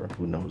McDonald's, or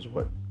who knows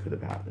what could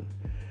have happened.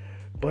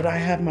 But I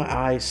had my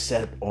eyes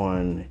set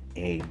on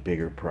a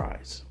bigger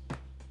prize.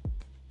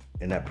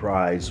 And that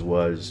prize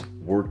was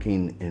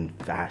working in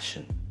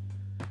fashion.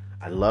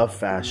 I love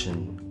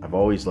fashion. I've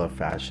always loved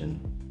fashion.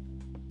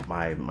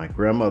 My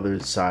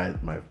grandmother's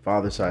side, my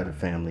father's side of the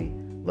family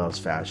loves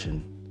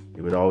fashion.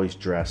 They would always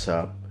dress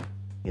up.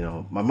 You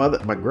know,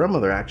 my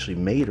grandmother actually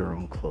made her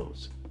own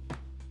clothes.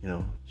 You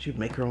know, she'd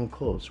make her own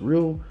clothes.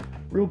 Real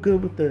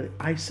good with the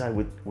eyesight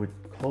with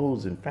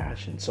clothes and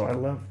fashion.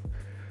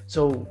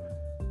 So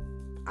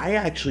I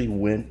actually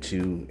went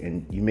to,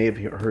 and you may have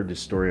heard this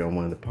story on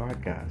one of the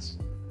podcasts.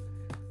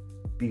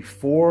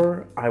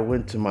 Before I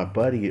went to my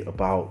buddy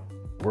about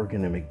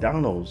working at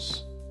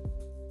McDonald's,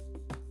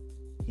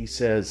 he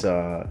says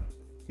to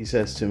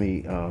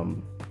me,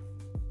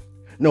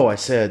 no, I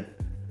said,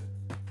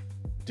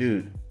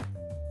 dude,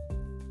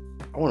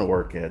 I want to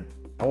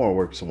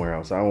work somewhere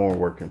else. I don't want to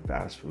work in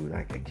fast food.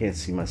 I can't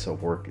see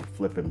myself working,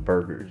 flipping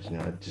burgers. You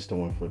know, I just don't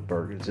want to flip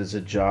burgers. It's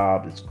a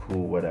job. It's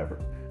cool, whatever.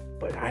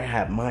 But I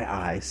had my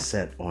eyes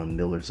set on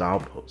Miller's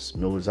Outpost.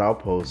 Miller's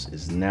Outpost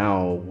is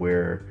now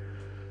where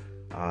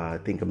I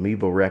think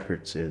Amoeba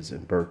Records is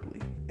in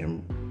Berkeley.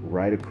 And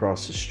right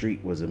across the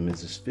street was a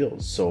Mrs.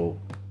 Fields. So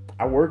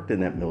I worked in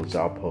that Miller's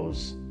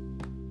Outpost.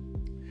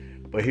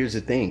 But here's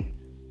the thing.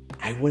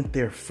 I went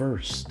there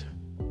first,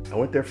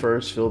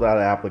 filled out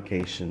an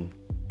application,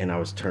 and I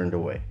was turned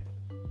away.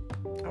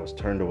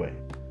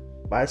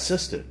 By a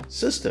sister.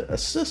 A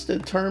sister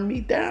turned me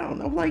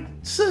down. I'm like,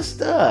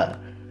 sister,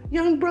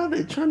 young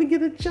brother trying to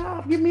get a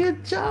job. Give me a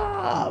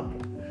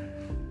job.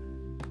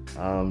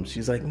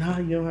 She's like, nah,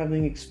 you don't have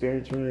any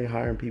experience. We're really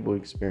hiring people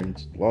with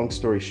experience. Long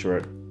story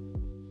short,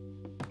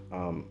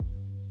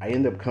 I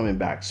end up coming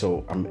back.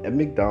 So I'm at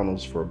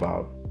McDonald's for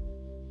about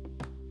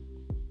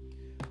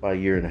a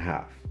year and a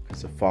half.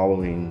 Because the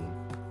following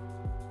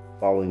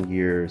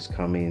year is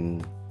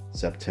coming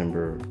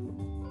September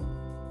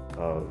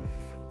of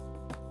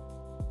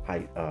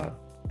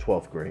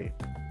 12th grade.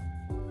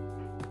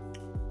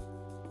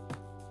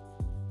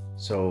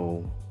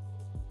 So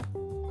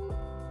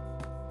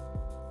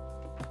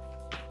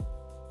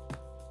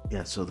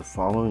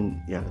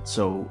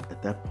so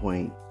at that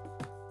point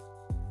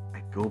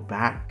I go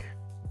back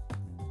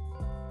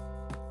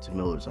to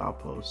Miller's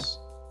Outpost,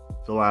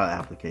 fill out an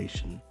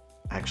application.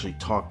 I actually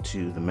talked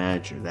to the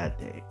manager that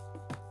day.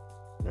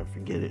 Never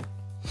forget it.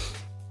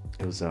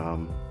 It was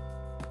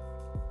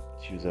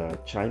she was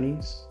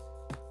Chinese.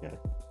 Yeah,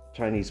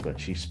 Chinese, but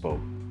she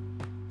spoke.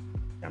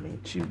 I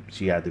mean,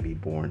 she had to be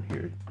born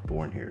here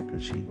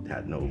because she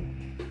had no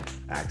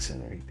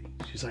accent or anything.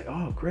 She's like,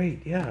 oh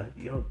great, yeah,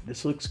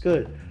 this looks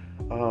good.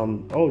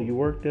 You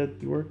worked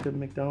at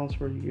McDonald's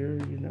for a year,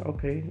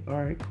 okay,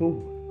 all right,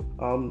 cool.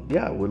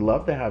 Yeah, would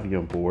love to have you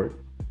on board.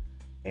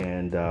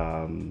 And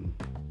I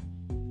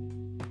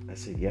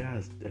said,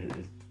 yeah,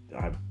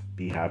 I'd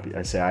be happy.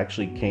 I said, I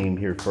actually came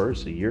here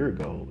first a year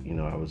ago.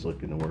 I was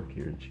looking to work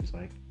here. And she's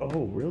like,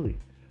 oh, really?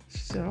 She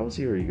said, I was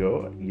here a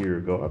year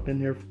ago. I've been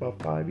here for about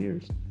 5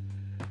 years.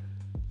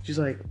 She's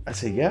like, I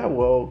said, yeah,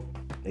 well,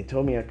 they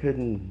told me I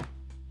couldn't,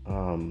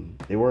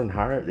 they weren't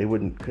hired.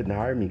 Couldn't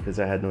hire me because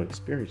I had no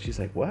experience. She's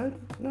like, what?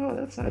 No,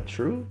 that's not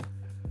true.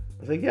 I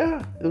was like,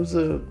 yeah, it was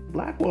a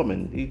black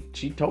woman.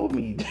 She told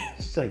me.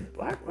 She's like,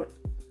 black woman.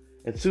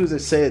 As soon as I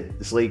said,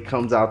 this lady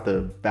comes out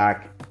the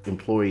back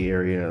employee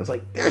area, and I was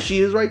like, there she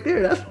is right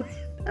there. That's what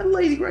that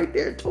lady right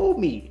there told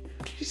me.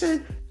 She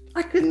said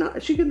she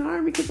couldn't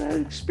hire me because I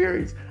had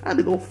experience. I had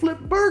to go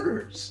flip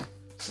burgers.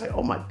 It's like,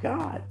 oh my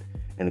God.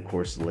 And of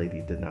course the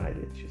lady denied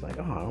it. She's like,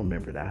 oh, I don't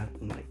remember that.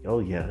 I'm like, oh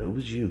yeah, it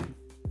was you.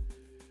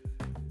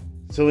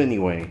 So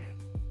anyway,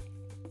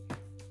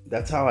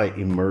 that's how I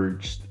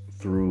emerged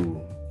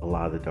through a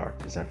lot of the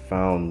darkness. I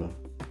found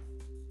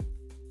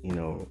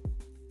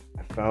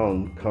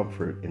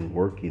comfort in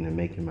working and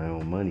making my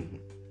own money.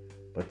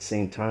 But at the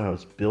same time, I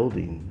was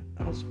building.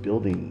 I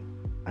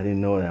didn't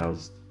know that I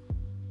was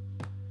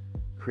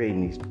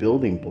creating these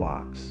building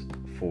blocks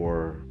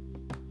for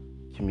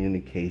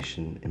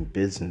communication and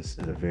business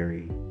at a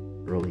very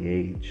early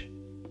age.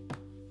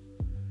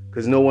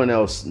 Because no one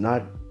else,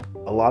 not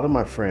a lot of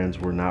my friends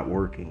were not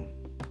working.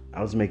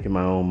 I was making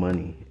my own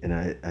money. And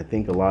I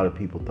think a lot of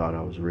people thought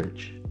I was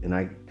rich. And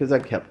because I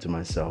kept to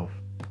myself.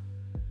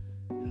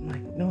 I'm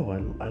like, no,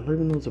 I live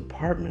in those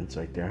apartments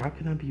right there. How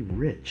can I be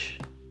rich?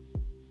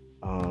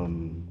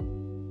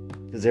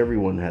 Because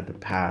everyone had to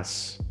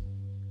pass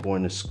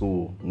going to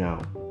school. Now,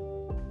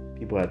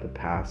 people had to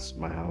pass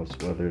my house,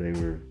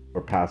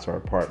 or pass our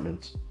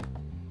apartments,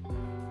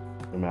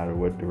 no matter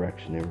what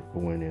direction they were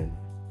going in.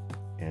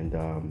 And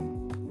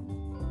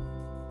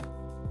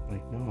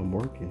like, no, I'm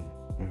working.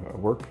 I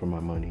work for my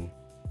money.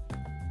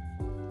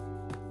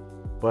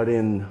 But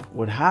in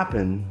what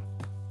happened,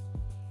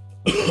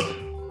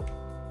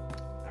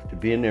 after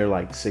being there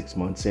like 6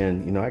 months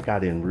in, I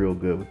got in real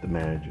good with the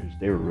managers.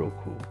 They were real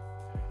cool.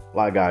 A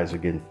lot of guys are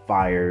getting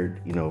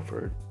fired,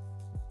 for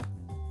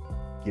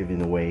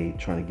trying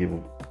to give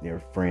their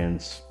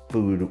friends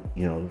food,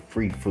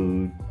 free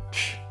food.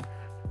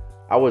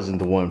 I wasn't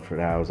the one for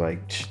that. I was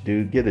like,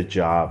 dude, get a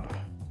job.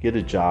 Get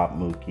a job,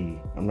 Mookie.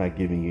 I'm not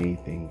giving you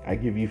anything. I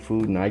give you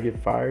food and I get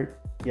fired?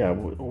 Yeah,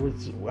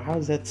 how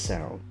does that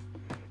sound?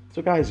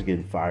 So guys are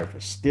getting fired for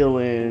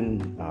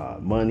stealing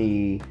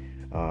money,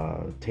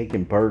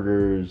 taking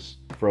burgers,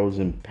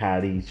 frozen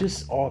patties,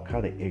 just all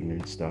kind of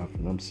ignorant stuff.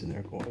 And I'm sitting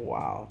there going,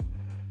 wow.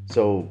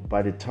 So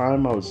by the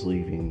time I was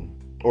leaving,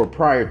 or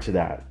prior to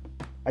that,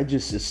 I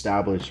just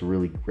established a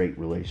really great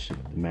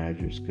relationship with the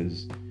managers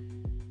because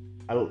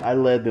I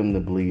led them to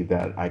believe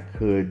that I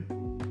could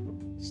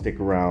stick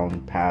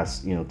around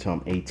past, till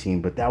I'm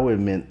 18. But that would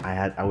have meant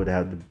I would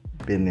have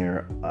been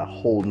there a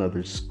whole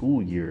nother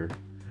school year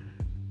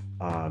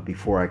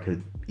before I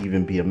could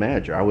even be a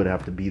manager. I would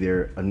have to be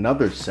there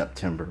another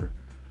September.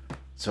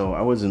 So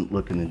I wasn't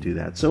looking to do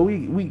that. So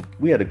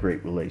we had a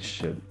great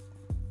relationship.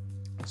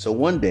 So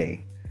one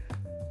day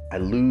I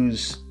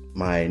lose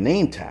my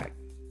name tag,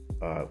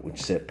 which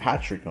said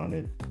Patrick on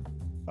it.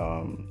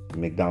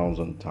 McDonald's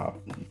on the top.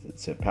 It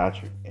said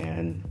Patrick.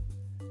 And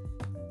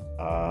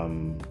I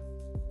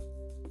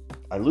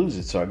lose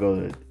it. So I go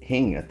to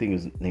Hing. I think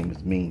his name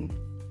was Ming.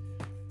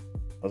 I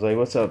was like,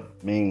 what's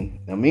up, Ming?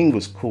 Now, Ming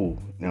was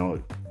cool. Now,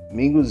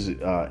 Ming was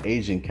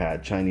Asian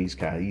cat, Chinese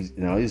cat.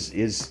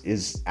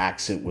 His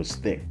accent was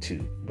thick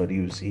too, but he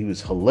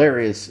was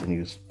hilarious and he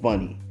was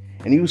funny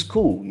and he was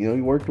cool. He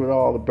worked with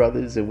all the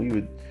brothers and we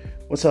would,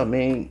 what's up,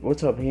 Ming?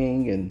 What's up,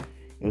 Hing? And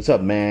what's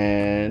up,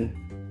 man?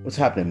 What's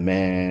happening,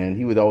 man?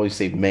 He would always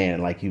say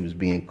man like he was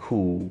being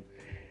cool.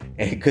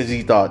 And because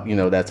he thought,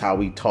 that's how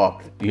we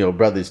talk,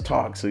 brothers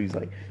talk. So he's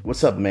like,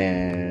 what's up,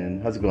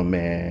 man? How's it going,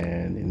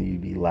 man? And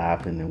he'd be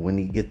laughing. And when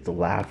he gets to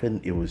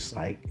laughing, it was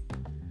like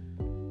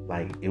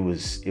it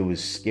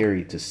was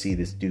scary to see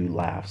this dude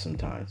laugh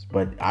sometimes.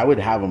 But I would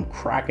have him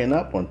cracking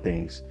up on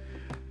things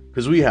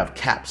because we have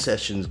cap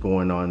sessions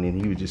going on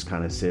and he would just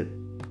kind of sit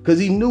because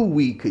he knew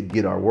we could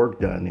get our work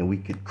done and we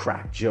could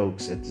crack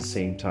jokes at the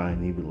same time.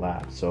 And he would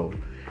laugh. So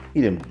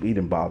he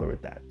didn't bother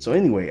with that. So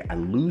anyway, I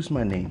lose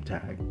my name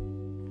tag.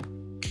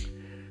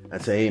 I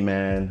say, hey,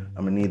 man,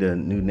 I'm going to need a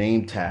new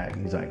name tag.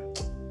 He's like,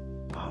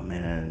 oh,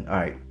 man, all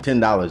right,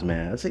 $10,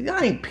 man. I say,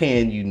 I ain't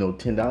paying you no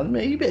 $10,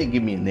 man. You better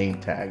give me a name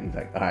tag. He's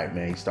like, all right,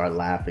 man. He started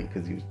laughing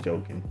because he was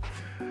joking.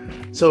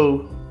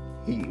 So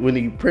when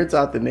he prints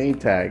out the name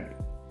tag,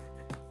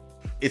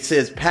 it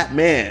says Pat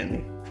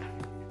Man.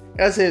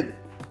 I said,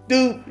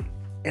 dude.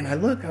 And I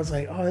was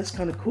like, oh, that's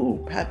kind of cool.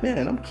 Pat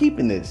Man, I'm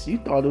keeping this. You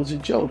thought it was a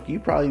joke. You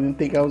probably didn't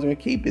think I was going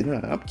to keep it, huh?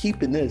 I'm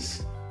keeping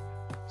this.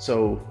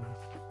 So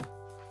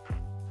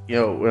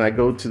when I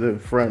go to the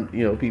front,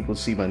 people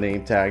see my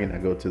name tag and I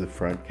go to the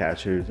front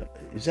cashier.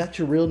 Is that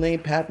your real name,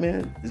 Pat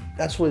Man?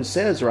 That's what it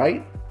says,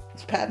 right?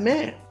 It's Pat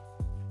Man.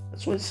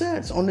 That's what it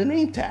says on the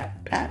name tag,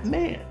 Pat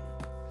Man.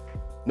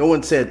 No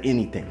one said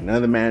anything. None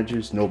of the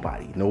managers,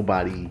 nobody.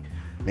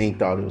 Ming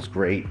thought it was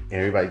great.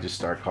 Everybody just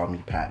started calling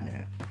me Pat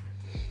Man.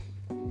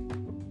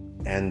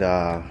 And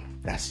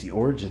that's the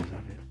origins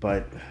of it.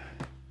 But,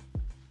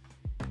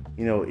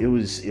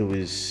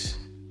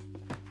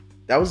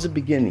 that was the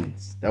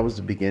beginnings. That was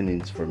the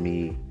beginnings for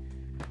me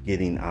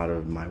getting out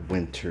of my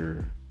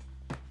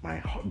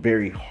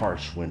very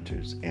harsh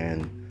winters,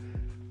 and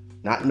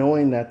not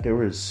knowing that it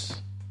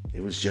was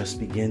just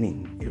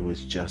beginning. It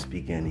was just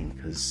beginning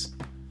because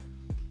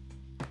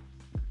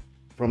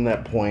from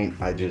that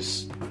point, I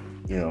just,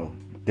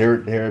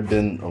 there had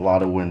been a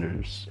lot of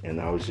winters, and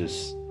I was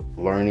just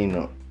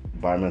learning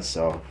by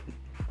myself,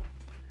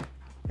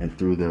 and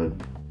through the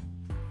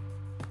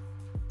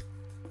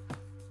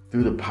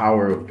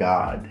power of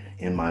God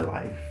in my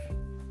life.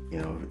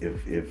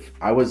 If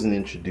I wasn't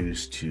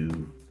introduced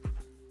to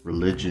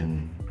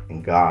religion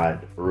and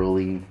God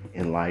early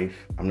in life,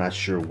 I'm not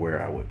sure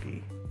where I would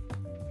be,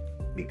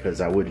 because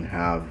I wouldn't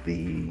have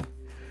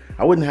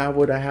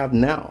what I have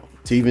now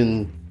to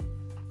even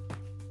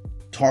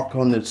talk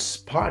on this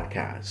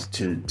podcast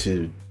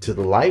to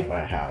the life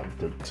I have,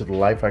 to the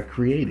life I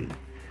created.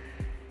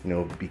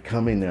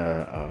 Becoming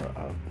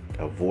a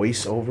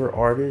voiceover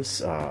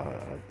artist.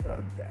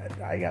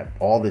 I got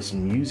all this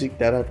music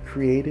that I've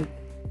created.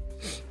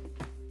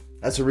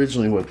 That's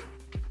originally what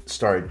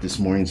started this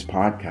morning's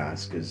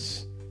podcast,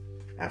 because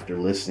after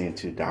listening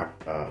to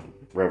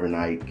Reverend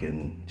Ike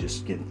and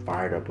just getting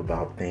fired up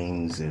about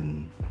things,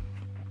 and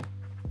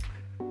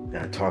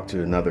I talked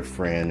to another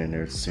friend and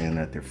they're saying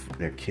that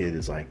their kid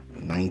is like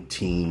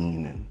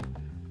 19, and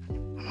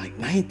I'm like,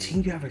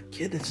 19? You have a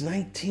kid that's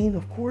 19?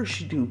 Of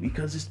course you do,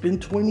 because it's been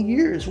 20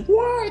 years.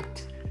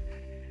 What?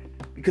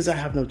 Because I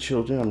have no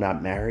children. I'm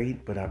not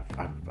married, but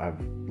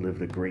I've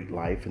lived a great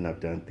life and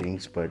I've done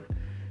things. But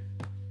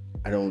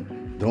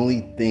the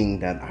only thing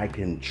that I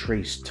can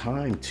trace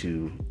time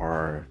to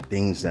are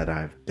things that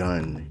I've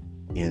done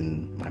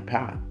in my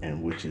path,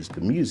 and which is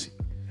the music.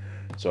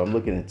 So I'm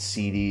looking at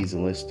CDs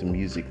and listening to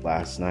music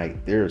last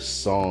night. There are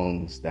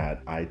songs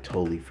that I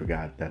totally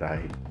forgot that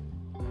I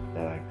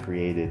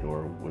created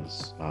or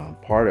was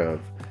part of.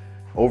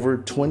 Over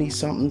 20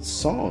 something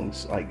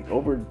songs, like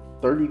over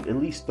 30, at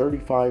least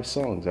 35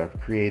 songs I've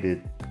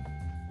created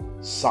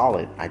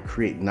solid. I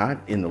create not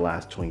in the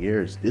last 20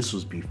 years. This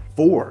was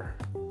before.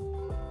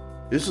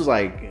 This was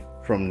like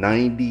from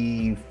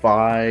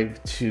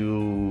 95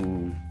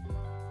 to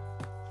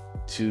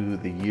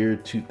the year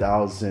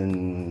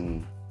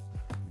 2000,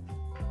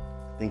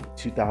 I think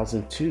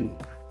 2002.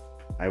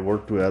 I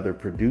worked with other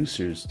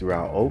producers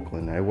throughout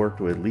Oakland. I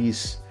worked with at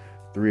least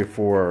 3 or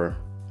 4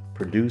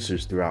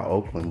 producers throughout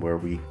Oakland where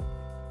we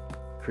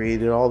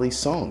created all these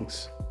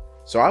songs.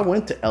 So I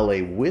went to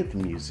LA with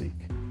music.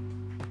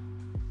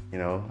 You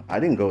know, I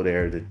didn't go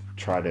there to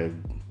try to,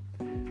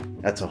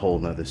 that's a whole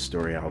nother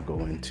story I'll go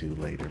into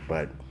later,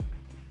 but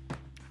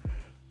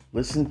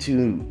listen to,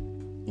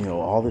 you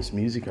know, all this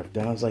music I've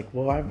done. I was like,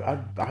 well,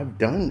 I've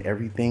done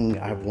everything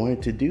I've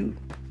wanted to do.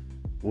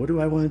 What do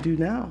I want to do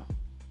now?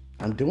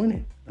 I'm doing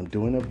it. I'm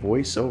doing a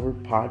voiceover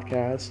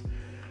podcast.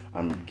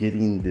 I'm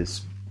getting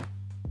this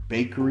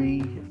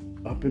bakery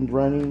up and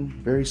running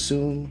very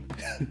soon.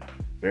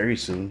 Very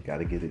soon. Got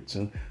to get it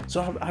soon.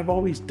 So I've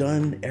always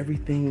done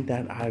everything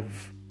that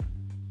I've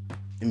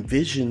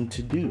envisioned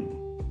to do.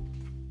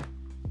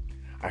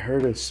 I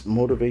heard a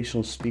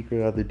motivational speaker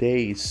the other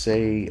day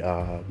say,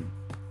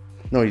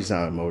 no, he's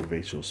not a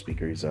motivational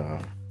speaker.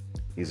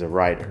 He's a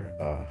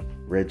writer,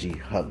 Reggie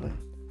Hudlin.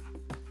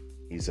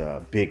 He's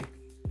a big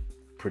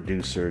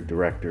producer,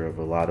 director of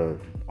a lot of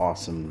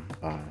awesome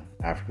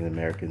African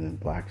American and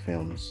Black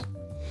films.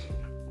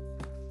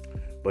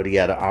 But he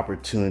had an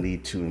opportunity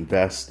to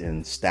invest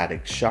in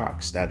Static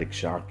Shock. Static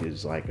Shock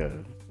is like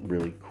a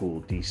really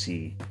cool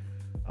DC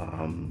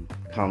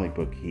comic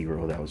book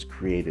hero that was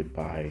created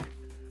by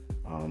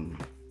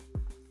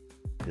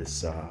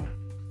this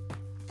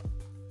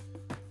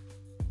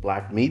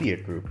Black media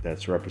group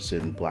that's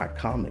representing Black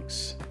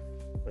comics.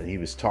 But he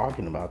was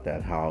talking about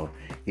that, how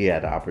he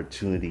had the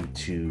opportunity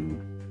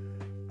to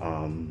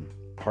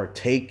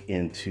partake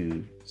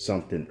into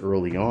something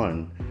early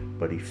on,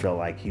 but he felt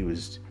like he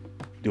was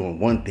doing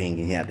one thing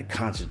and he had to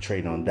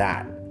concentrate on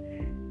that.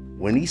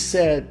 When he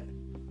said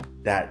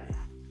that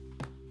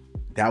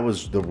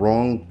was the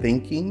wrong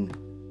thinking,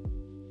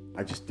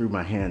 I just threw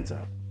my hands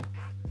up.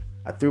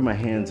 I threw my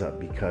hands up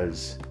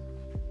because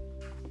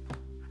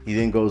he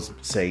didn't go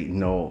say,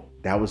 no,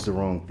 that was the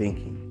wrong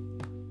thinking.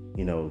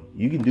 You know,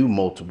 you can do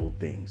multiple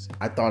things.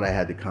 I thought I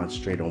had to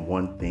concentrate on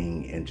one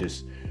thing and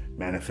just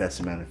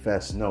manifest.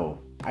 No,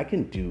 I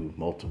can do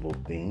multiple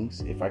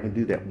things. If I can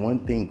do that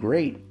one thing,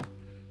 great.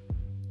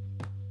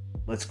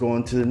 Let's go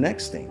on to the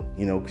next thing,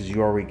 you know, because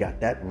you already got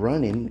that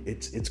running.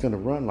 It's going to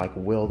run like a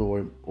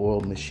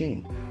well-oiled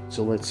machine.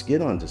 So let's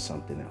get on to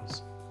something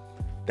else.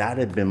 That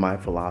had been my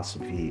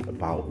philosophy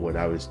about what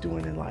I was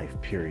doing in life,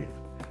 period.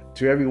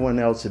 To everyone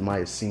else, it might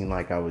have seemed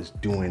like I was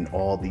doing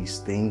all these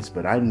things,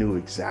 but I knew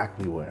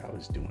exactly what I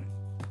was doing.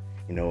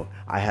 You know,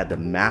 I had to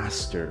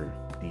master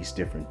these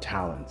different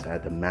talents. I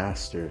had to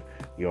master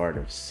the art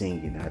of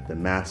singing. I had to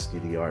master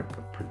the art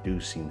of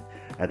producing.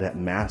 I had to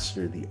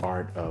master the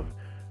art of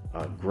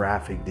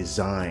graphic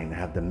design. I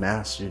had to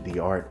master the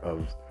art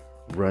of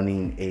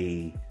running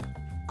a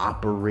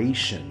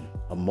operation,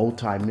 a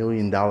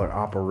multi-million-dollar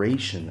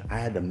operation. I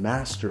had to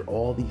master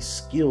all these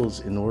skills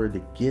in order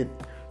to get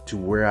to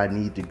where I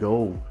need to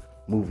go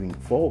moving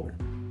forward.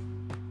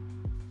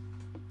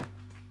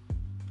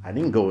 I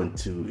didn't go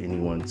into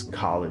anyone's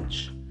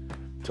college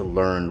to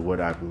learn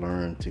what I've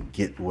learned to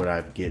get what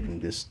I've gotten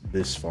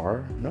this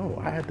far. No,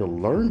 I had to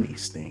learn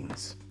these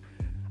things.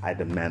 I had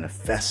to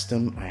manifest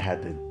them. I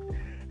had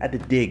to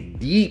dig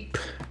deep.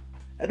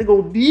 I had to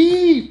go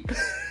deep.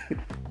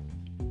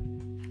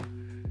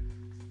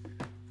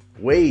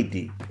 Way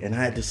deep. And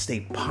I had to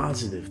stay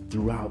positive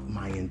throughout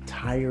my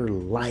entire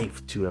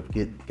life to have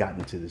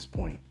gotten to this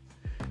point.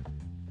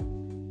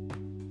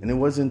 And it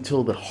wasn't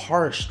until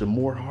the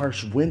more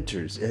harsh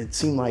winters, it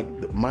seemed like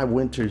my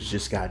winters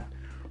just got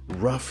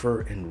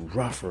rougher and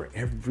rougher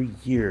every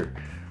year.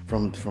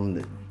 From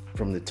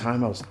the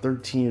time I was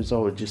 13 years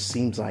old, it just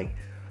seems like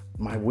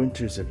my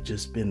winters have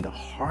just been the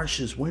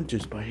harshest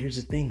winters. But here's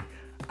the thing,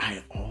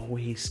 I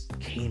always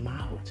came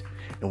out.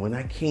 And when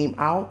I came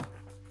out,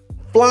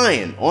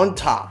 flying on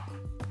top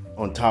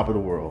of the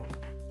world,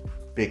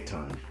 big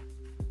time.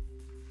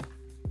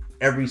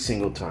 Every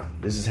single time.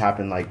 This has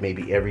happened like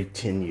maybe every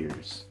 10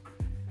 years.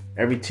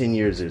 Every 10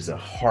 years there's a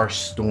harsh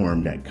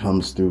storm that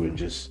comes through and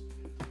just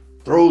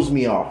throws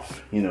me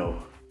off, you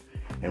know.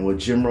 And what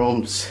Jim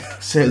Rome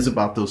says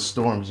about those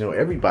storms, you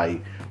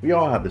know, we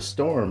all have the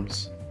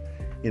storms,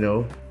 you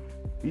know.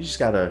 You just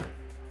gotta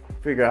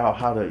figure out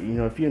how to, you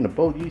know, if you're in the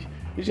boat, you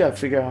just gotta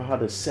figure out how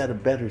to set a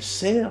better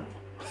sail.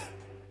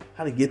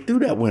 How to get through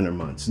that winter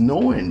months,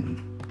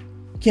 knowing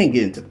you can't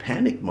get into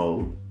panic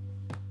mode.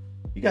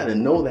 You got to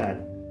know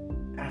that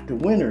after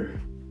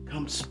winter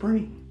comes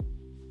spring.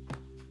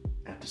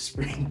 After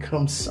spring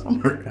comes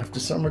summer. After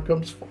summer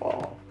comes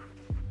fall.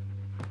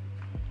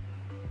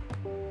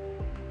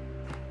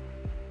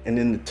 And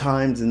in the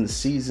times and the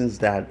seasons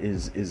that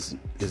is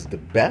the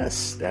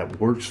best, that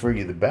works for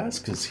you the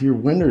best, because here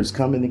winter is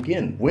coming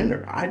again.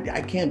 Winter.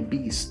 I can't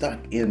be stuck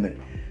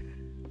in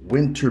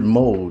winter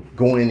mode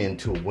going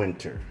into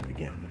winter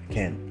again. I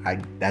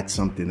can't. That's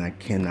something I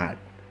cannot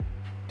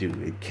do.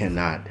 It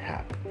cannot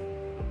happen.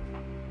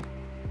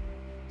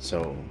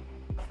 So,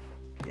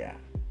 yeah.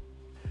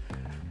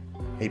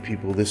 Hey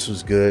people, this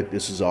was good.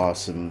 This was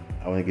awesome.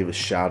 I want to give a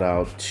shout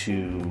out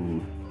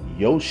to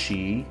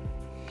Yoshi.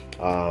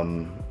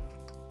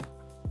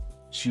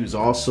 She was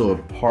also a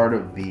part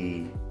of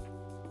the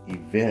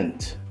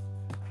event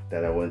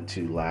that I went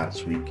to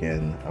last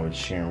weekend. I was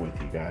sharing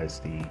with you guys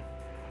the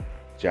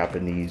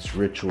Japanese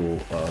ritual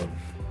of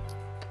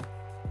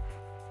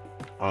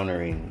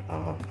honoring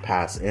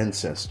past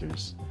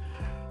ancestors.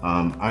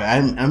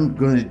 I'm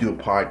going to do a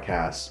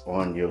podcast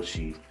on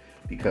Yoshi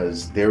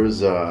because there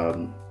was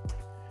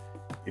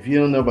if you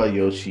don't know about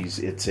Yoshi's,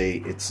 it's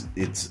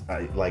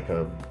like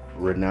a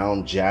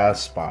renowned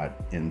jazz spot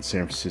in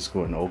San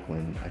Francisco and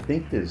Oakland. I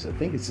think it's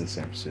in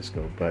San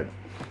Francisco, but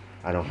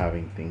I don't have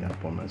anything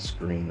up on my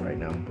screen right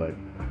now. But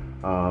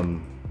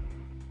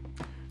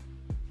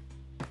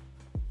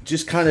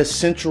just kind of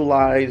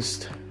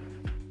centralized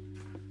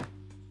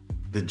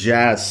the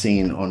jazz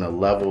scene on a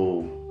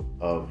level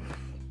of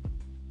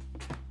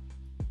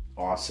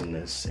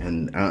awesomeness.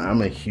 And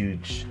I'm a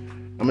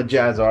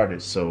jazz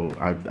artist, so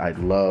I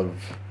love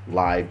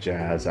live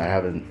jazz. I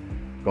haven't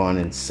gone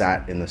and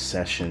sat in a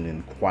session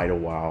in quite a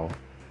while.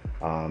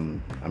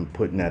 I'm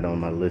putting that on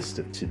my list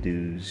of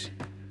to-dos,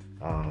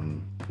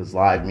 because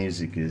live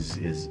music is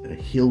a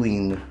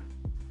healing.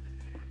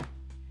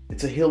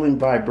 It's a healing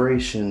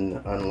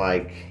vibration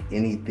unlike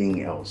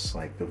anything else.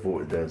 Like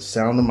the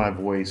sound of my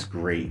voice,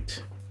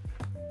 great,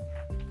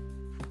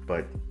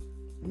 but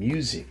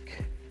music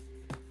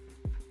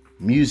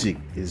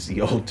is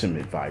the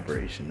ultimate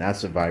vibration.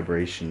 That's a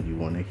vibration you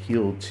want to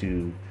heal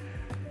to.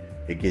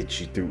 It gets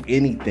you through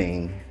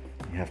anything.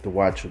 You have to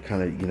watch what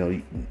kind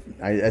of,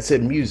 I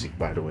said music,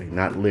 by the way,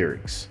 not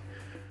lyrics.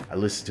 I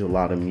listen to a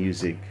lot of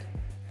music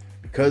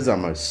because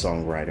I'm a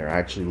songwriter. I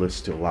actually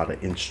listen to a lot of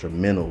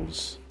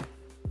instrumentals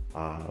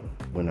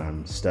when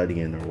I'm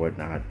studying or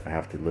whatnot. I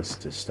have to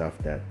listen to stuff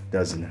that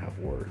doesn't have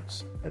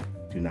words, that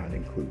do not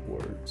include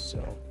words. So,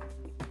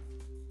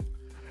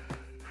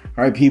 all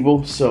right,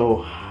 people.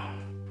 So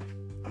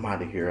I'm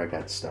out of here. I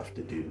got stuff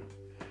to do.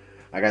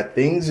 I got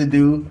things to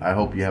do. I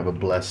hope you have a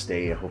blessed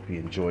day. I hope you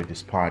enjoyed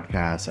this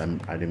podcast.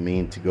 I didn't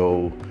mean to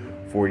go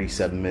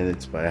 47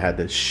 minutes, but I had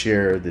to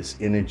share this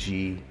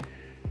energy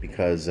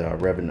because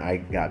Reverend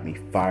Ike got me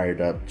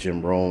fired up.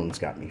 Jim Rohn's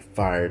got me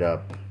fired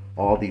up.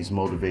 All these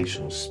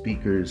motivational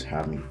speakers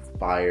have me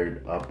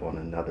fired up on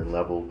another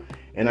level.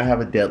 And I have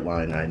a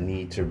deadline I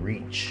need to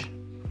reach.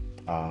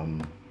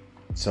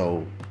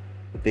 So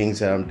the things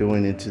that I'm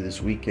doing into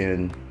this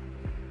weekend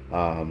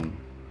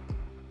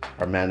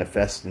are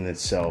manifesting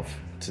itself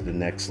to the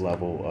next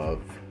level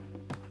of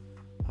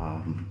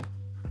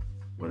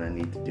what I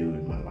need to do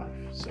in my life.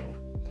 So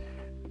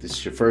if this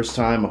is your first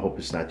time, I hope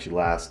it's not your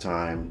last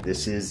time.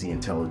 This is the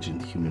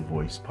Intelligent Human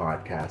Voice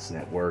Podcast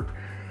Network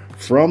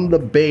from the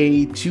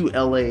Bay to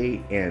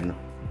LA and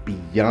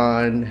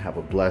beyond. Have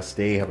a blessed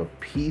day. Have a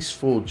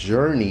peaceful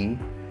journey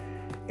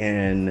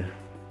and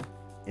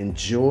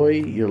enjoy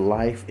your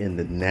life in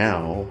the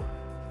now,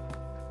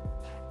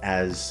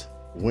 as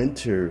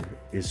winter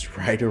is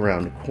right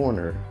around the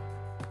corner,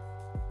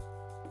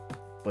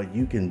 but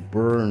you can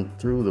burn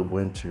through the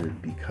winter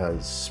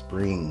because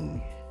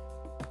spring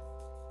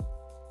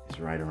is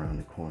right around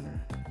the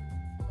corner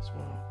as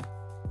well.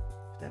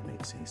 If that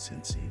makes any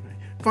sense anyway.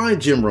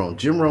 Find Jim Rohn.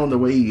 Jim Rohn, the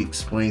way he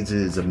explains it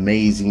is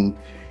amazing.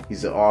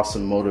 He's an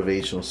awesome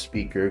motivational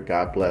speaker.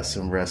 God bless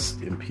him.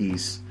 Rest in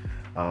peace.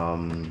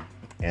 And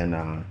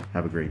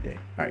have a great day.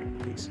 All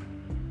right, peace.